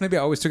 yeah. I guess maybe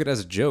I always took it as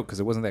a joke because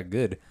it wasn't that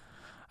good.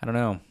 I don't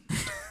know.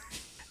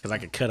 Because I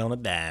could cut on a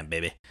dime,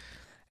 baby.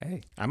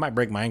 Hey. I might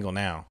break my ankle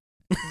now.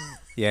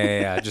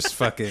 Yeah. Just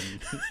fucking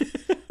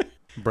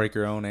break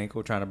your own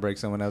ankle trying to break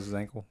someone else's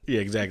ankle.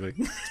 Yeah, exactly.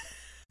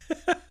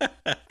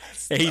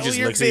 And he just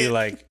your looks at you bit.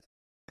 like,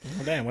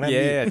 oh, damn, what happened to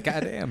Yeah,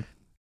 goddamn.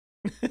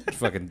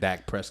 Fucking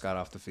Dak Prescott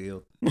off the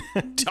field. you?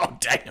 Oh,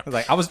 damn.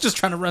 Like, I was just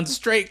trying to run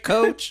straight,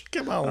 coach.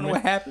 Come I don't on, know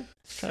what man. happened.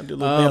 Trying to do a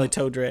little belly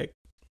toe drag.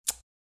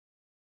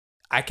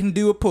 I can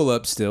do a pull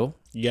up still.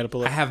 You got to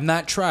pull I up. have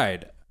not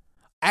tried.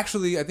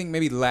 Actually, I think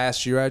maybe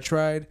last year I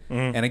tried,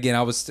 and again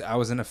I was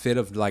in a fit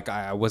of like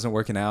I wasn't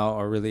working out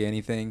or really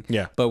anything.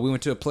 Yeah. But we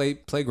went to a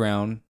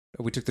playground.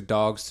 We took the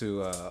dogs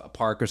to a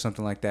park or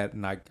something like that,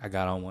 and I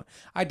got on one.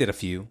 I did a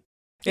few.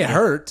 It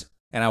hurt,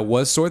 and I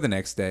was sore the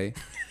next day.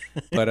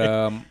 But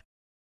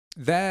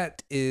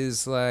that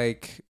is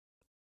like,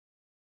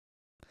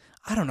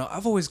 I don't know.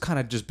 I've always kind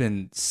of just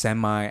been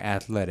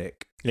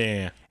semi-athletic,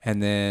 Yeah.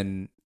 and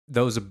then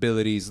those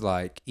abilities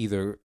like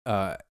either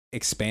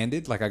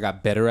expanded, like I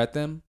got better at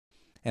them,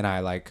 and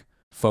I like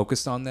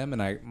focused on them,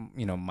 and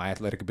my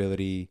athletic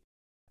ability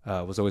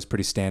was always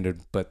pretty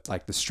standard, but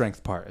like the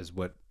strength part is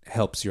what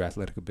helps your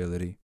athletic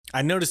ability.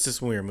 I noticed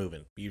this when we were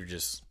moving.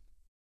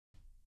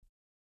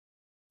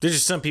 There's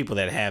just some people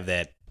that have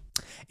that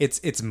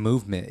It's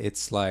movement.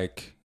 It's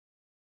like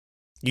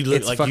You look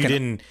It's like fucking- you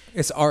didn't.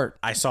 it's art.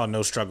 I saw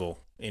no struggle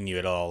in you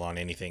at all on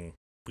anything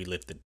we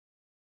lifted.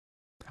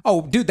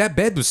 Oh, dude, that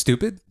bed was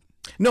stupid.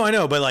 No, I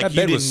know, but like That you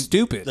bed didn't. was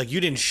stupid. Like you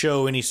didn't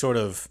show any sort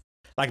of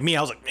like me.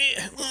 I was like,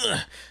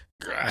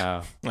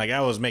 like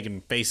I was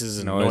making faces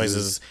and Noises.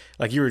 noises.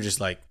 Like you were just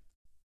like,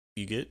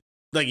 you good?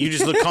 Like you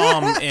just look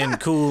calm and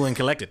cool and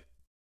collected.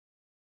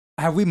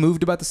 Have we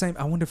moved about the same?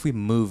 I wonder if we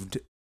moved.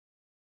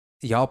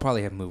 Y'all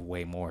probably have moved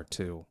way more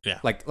too. Yeah.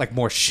 Like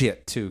more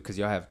shit too, because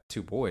y'all have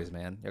 2 boys,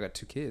 man. Y'all got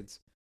 2 kids.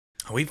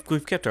 We've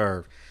kept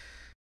our,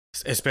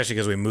 especially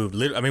because we moved.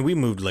 We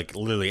moved like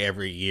literally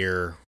every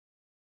year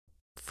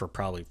for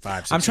probably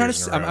 5, 6 I'm trying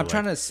years to. in a row, I'm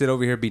trying to sit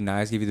over here, be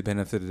nice, give you the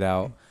benefit of the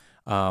doubt.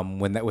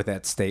 With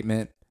that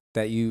statement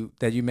that you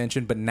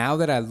mentioned, but now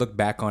that I look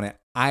back on it,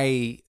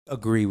 I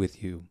agree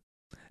with you.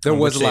 There On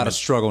was which a lot of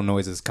statement? struggle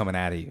noises coming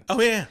out of you. Oh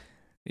yeah.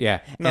 Yeah,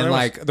 No, and there was-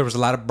 like there was a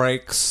lot of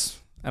breaks,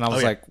 and I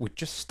was yeah. like, "We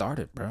just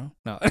started, bro."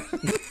 No,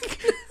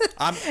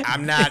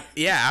 I'm not.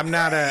 Yeah, I'm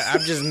not a.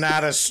 I'm just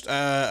not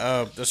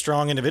a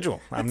strong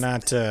individual. I'm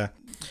not.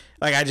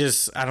 Like I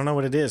don't know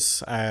what it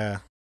is.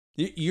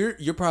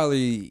 you're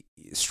probably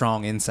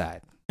strong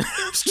inside.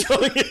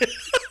 Strong.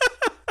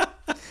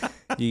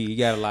 You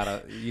got a lot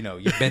of,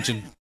 you're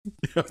benching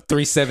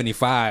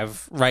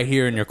 375 right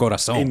here in your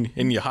corazon.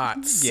 in your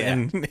hearts. Yeah.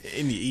 And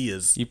in your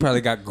ears. You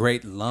probably got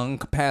great lung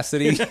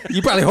capacity.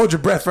 You probably hold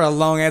your breath for a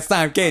long ass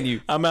time, can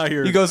you? I'm out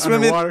here. You go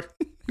swimming? underwater.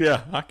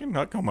 Yeah, I can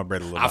hold my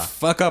breath a little I while.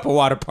 fuck up a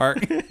water park.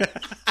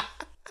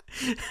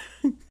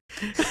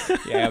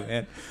 Yeah,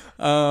 man.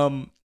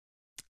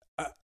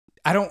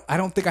 I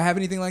don't think I have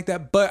anything like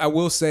that, but I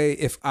will say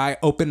if I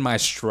open my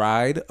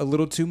stride a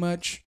little too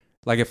much,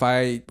 like if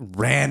I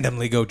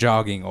randomly go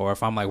jogging or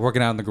if I'm like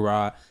working out in the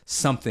garage,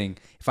 something,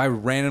 if I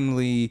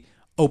randomly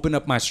open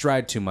up my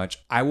stride too much,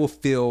 I will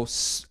feel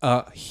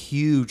a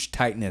huge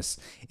tightness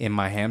in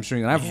my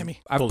hamstring. And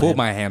I've pulled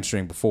my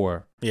hamstring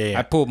before. Yeah.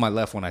 I pulled my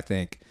left one, I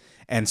think.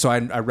 And so I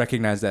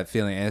recognize that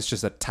feeling, and it's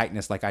just a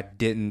tightness like I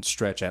didn't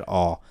stretch at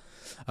all.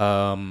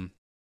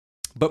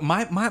 But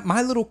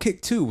my little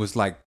kick too was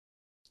like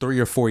 3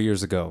 or 4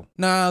 years ago.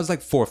 No, I was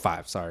like 4 or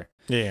 5. Sorry,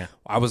 Yeah.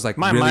 I was like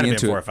Mine really might have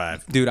into been 4 or it,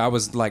 5. dude. I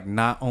was like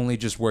not only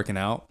just working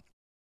out,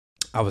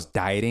 I was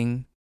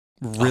dieting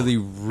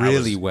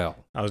really well.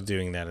 I was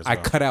doing that as well. I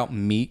cut out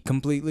meat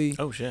completely.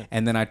 Oh shit.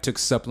 And then I took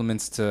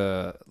supplements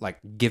to like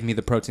give me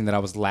the protein that I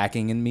was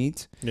lacking in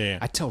meat. Yeah.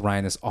 I tell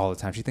Ryan this all the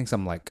time. She thinks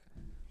I'm like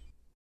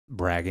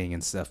bragging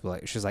and stuff. But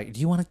like, she's like,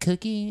 "Do you want a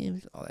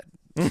cookie?" All that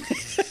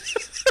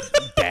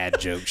dad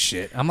joke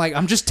shit. I'm like,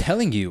 I'm just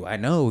telling you. I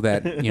know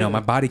that my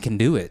body can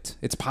do it.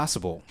 It's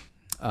possible.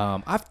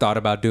 I've thought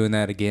about doing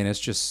that again. It's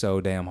just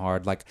so damn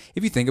hard. Like,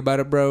 if you think about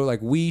it, bro, like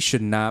we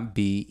should not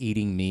be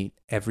eating meat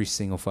every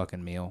single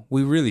fucking meal.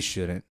 We really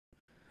shouldn't.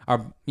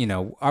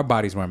 Our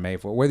bodies weren't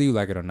made for it, whether you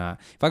like it or not.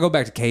 If I go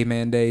back to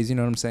caveman days, you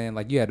know what I'm saying?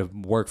 Like, you had to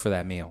work for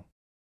that meal.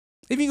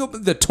 If you go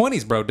the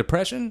 20s, bro,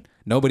 depression,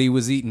 nobody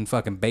was eating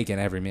fucking bacon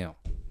every meal.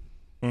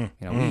 We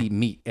eat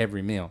meat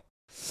every meal.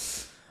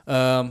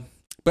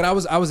 But I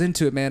was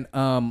into it, man.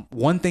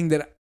 One thing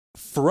that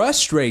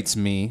frustrates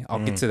me,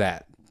 I'll get to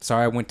that.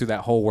 Sorry, I went through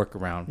that whole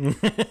workaround.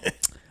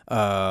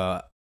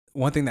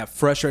 One thing that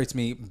frustrates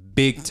me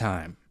big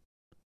time,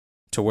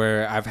 to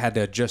where I've had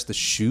to adjust the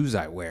shoes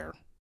I wear,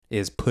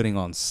 is putting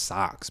on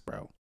socks,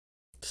 bro.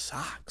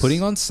 Socks.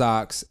 Putting on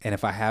socks, and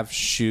if I have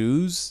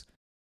shoes,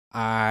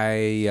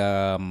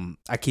 I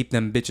keep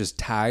them bitches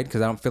tied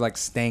because I don't feel like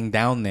staying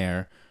down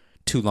there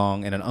too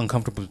long in an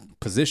uncomfortable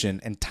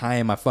position and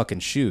tying my fucking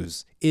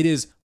shoes. It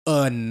is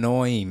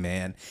annoying,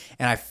 man,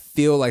 and I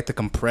feel like the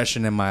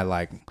compression in my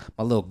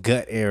little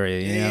gut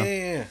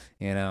area,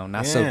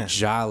 not so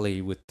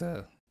jolly with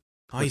the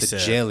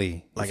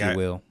jelly, if you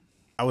will.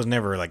 I was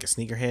never like a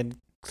sneakerhead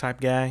type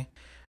guy,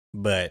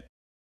 but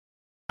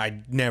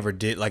I never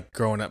did like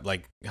growing up,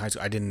 like high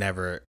school.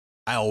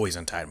 I always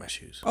untied my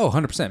shoes. Oh,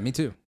 100%, me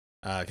too.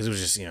 Because it was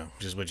just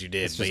just what you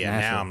did. It's But just yeah,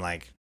 natural. now I'm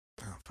like,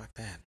 oh fuck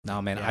that.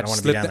 No, man, Yeah, I I don't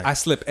wanna be down there. I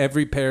slip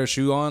every pair of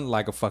shoe on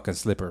like a fucking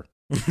slipper.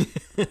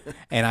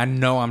 And I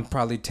know I'm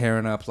probably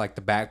tearing up like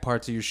the back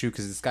parts of your shoe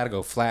because it's got to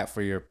go flat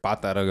for your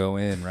pata to go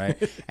in, right?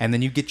 And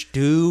then you get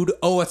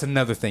that's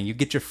another thing. You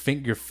get your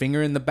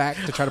finger in the back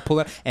to try to pull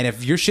it. And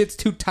if your shit's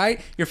too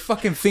tight, your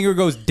fucking finger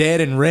goes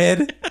dead and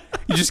red.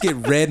 You just get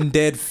red and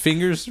dead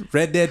fingers.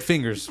 Red dead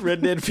fingers.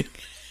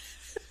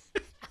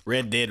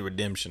 Red Dead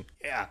Redemption.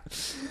 Yeah.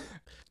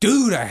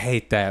 Dude, I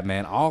hate that,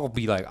 man. I'll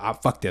be like,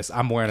 fuck this.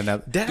 I'm wearing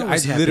another. That I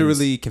always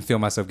literally can feel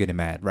myself getting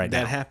mad right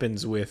That now.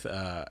 happens with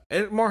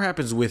it more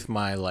happens with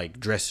my like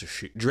dressier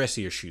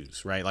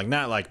shoes, right? Like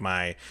not like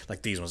my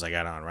like these ones I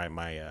got on, right?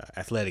 My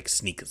athletic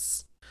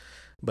sneakers.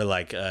 But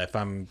like if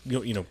I'm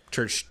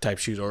church type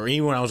shoes, or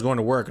even when I was going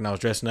to work and I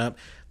was dressing up,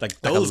 like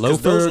those a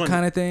 'cause those loafer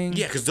kind of thing.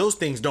 Yeah, because those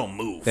things don't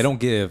move. They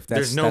don't give.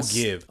 There's no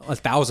give.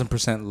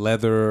 1,000%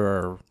 leather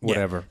or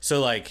whatever. Yeah.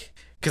 So like,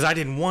 because I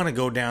didn't want to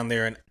go down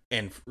there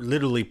and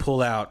literally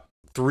pull out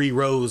 3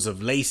 rows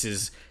of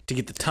laces to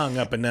get the tongue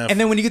up enough. And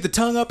then when you get the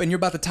tongue up and you're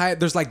about to tie it,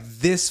 there's like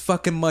this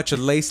fucking much of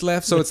lace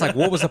left. So it's like,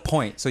 what was the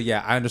point? So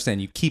yeah, I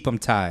understand. You keep them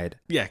tied.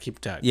 Yeah, keep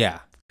it tied. Yeah.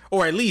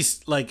 Or at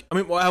least, like, I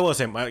mean, well, I will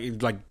say,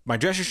 my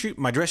dress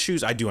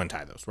shoes, I do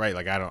untie those, right?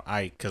 Like,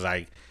 because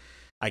I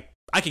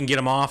can get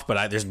them off,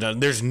 but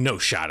there's no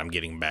shot I'm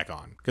getting them back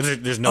on because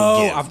there's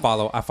no give. I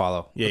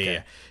follow. Yeah, Okay.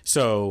 yeah.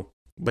 So,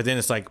 but then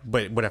it's like,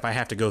 but if I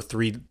have to go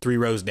three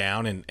rows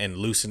down and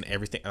loosen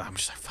everything, I'm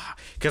just like, fuck,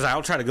 because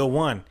I'll try to go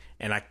one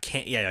and I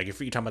can't. Yeah, like if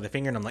you're talking about the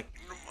finger, and I'm like,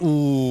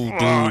 Ooh,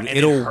 dude,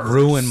 it'll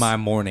ruin my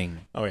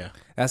morning. Oh yeah,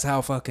 That's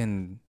how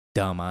fucking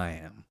dumb I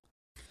am.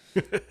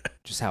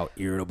 Just how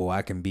irritable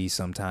I can be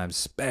sometimes,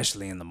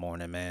 especially in the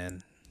morning,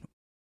 man.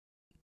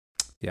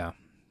 Yeah.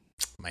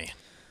 man.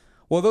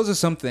 Well, those are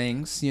some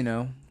things, you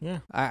know. Yeah.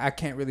 I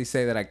can't really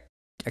say that I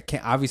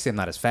can't. Obviously, I'm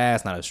not as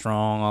fast, not as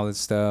strong, all this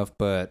stuff,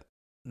 but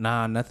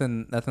nah,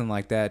 nothing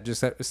like that.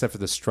 Just except for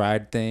the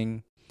stride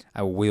thing,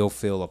 I will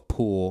feel a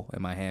pull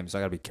in my hand, so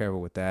I gotta be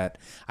careful with that.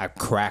 I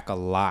crack a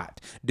lot,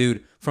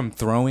 dude, from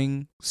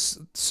throwing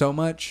so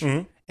much,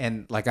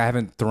 and like I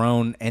haven't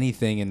thrown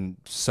anything in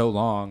so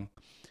long.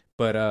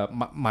 But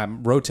my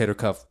rotator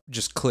cuff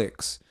just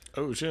clicks.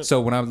 Oh shit!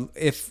 So when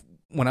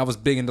I was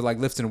big into like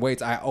lifting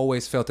weights, I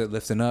always felt it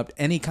lifting up.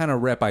 Any kind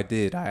of rep I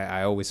did,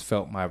 I always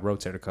felt my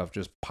rotator cuff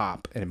just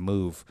pop and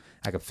move.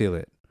 I could feel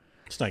it.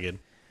 It's not good.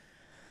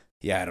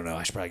 Yeah, I don't know.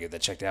 I should probably get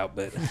that checked out.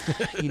 But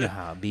you know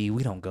how it be.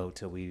 We don't go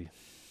till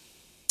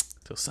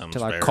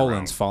our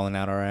colon's falling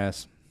out our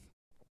ass.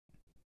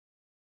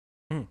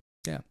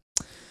 Yeah.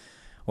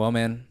 Well,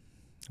 man,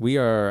 we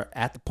are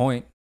at the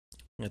point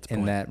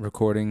in that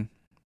recording.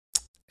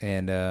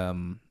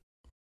 And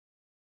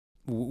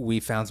we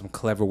found some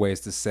clever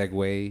ways to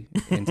segue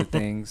into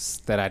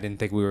things that I didn't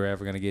think we were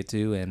ever going to get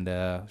to. And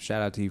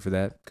shout out to you for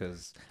that,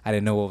 because I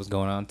didn't know what was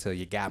going on until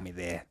you got me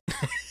there.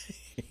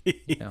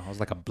 You know, I was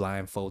like a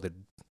blindfolded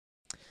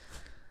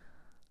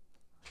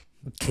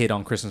kid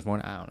on Christmas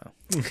morning. I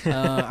don't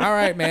know. All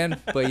right, man.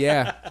 But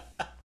yeah,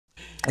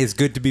 it's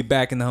good to be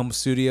back in the Humble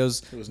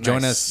Studios.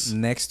 Join us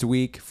next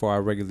week for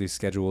our regularly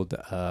scheduled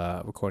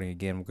recording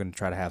again. We're going to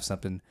try to have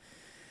something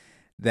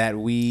that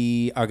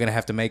we are going to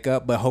have to make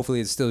up, but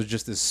hopefully it's still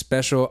just as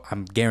special.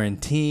 I'm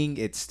guaranteeing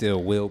it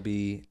still will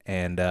be,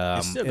 and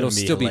it'll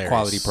still be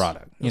quality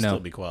product. It'll still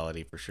be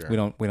quality for sure.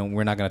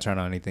 We're not going to turn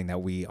on anything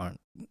that we aren't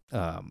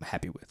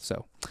happy with.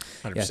 So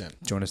 100%. Yeah,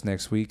 join us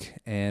next week.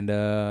 And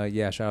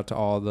shout out to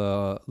all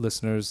the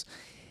listeners.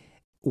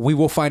 We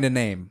will find a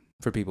name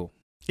for people.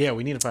 Yeah,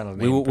 we need to find a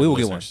name. We will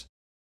get one.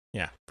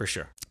 Yeah, for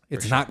sure.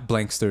 It's not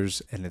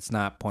Blanksters, and it's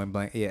not Point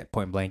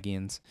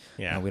Blankians.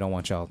 Yeah. And we don't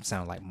want y'all to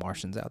sound like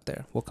Martians out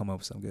there. We'll come up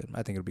with something good.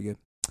 I think it'll be good.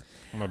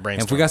 I'm gonna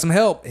brainstorm. And if we got some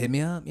help, hit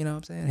me up. You know what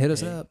I'm saying? Hit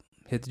us up.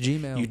 Hit the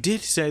Gmail. You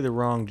did say the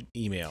wrong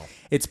email.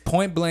 It's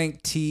Point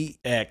Blank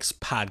TX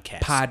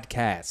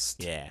Podcast.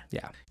 Yeah.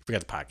 Yeah. You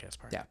forgot the podcast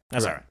part. Yeah.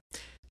 That's all right.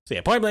 So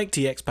yeah, Point Blank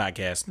TX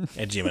Podcast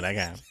at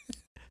gmail.com.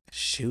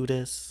 Shoot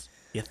us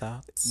your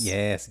thoughts.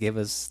 Yes, give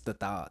us the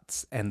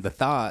thoughts. And the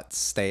thoughts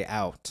stay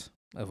out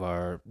of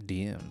our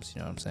DMs.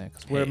 You know what I'm saying?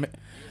 Because we're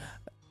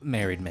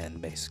married men,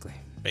 basically.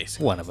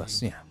 Basically. One of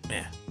us, yeah.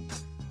 Yeah.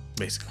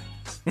 Basically.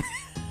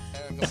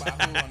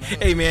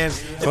 Hey, man.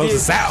 Close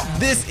us out.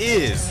 This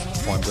is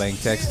Point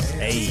Blank, Texas.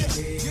 Hey.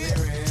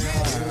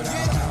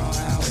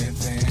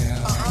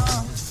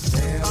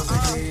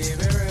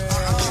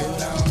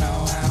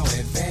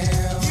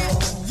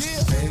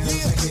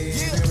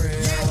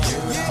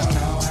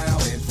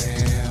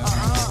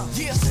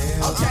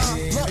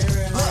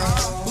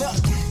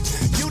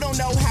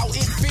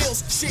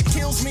 Shit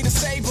kills me to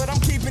say, but I'm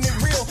keeping it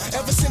real.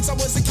 Ever since I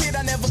was a kid,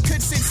 I never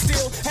could sit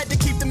still. Had to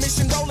keep the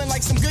mission rolling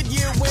like some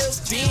Goodyear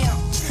wheels. Damn,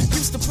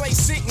 used to play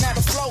sick, now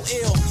the flow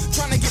ill.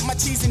 Trying to get my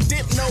cheese and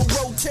dip, no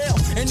rotel.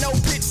 And no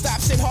pit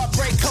stops at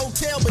Heartbreak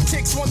Hotel. But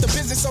chicks want the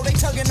business, so they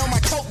tugging on my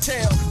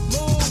coattail.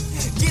 Move,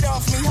 get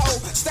off me, ho.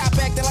 Stop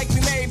acting like we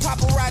married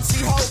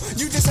paparazzi, ho.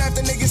 You just have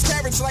the niggas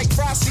carrots like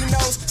Frosty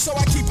knows. So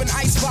I keep an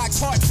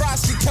icebox, hard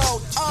frosty cold.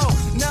 Oh,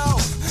 no,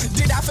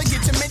 did I forget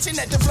to mention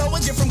that the flow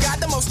is gift from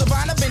God, the most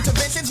divine of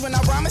interventions. When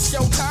I rhyme, it's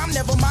showtime.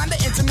 Never mind the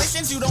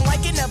intermissions. You don't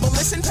like it, never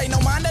listen. Pay no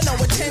mind or no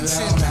attention.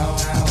 You don't know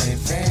how it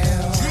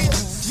feels.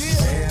 Feels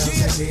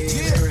to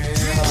keep it real.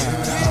 You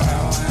don't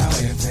know how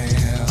it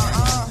feels.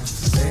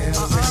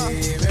 Feels to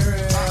keep it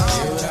real.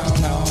 You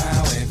don't know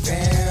how it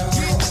feels.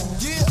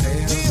 Feels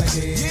to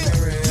keep it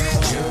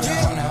real. You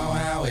don't know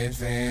how it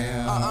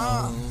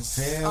feels.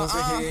 Feels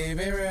to keep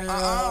it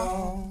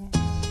real.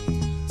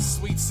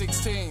 Sweet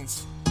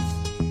 16s.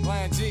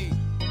 Plan G.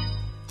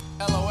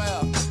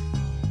 LOL.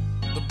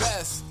 The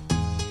best.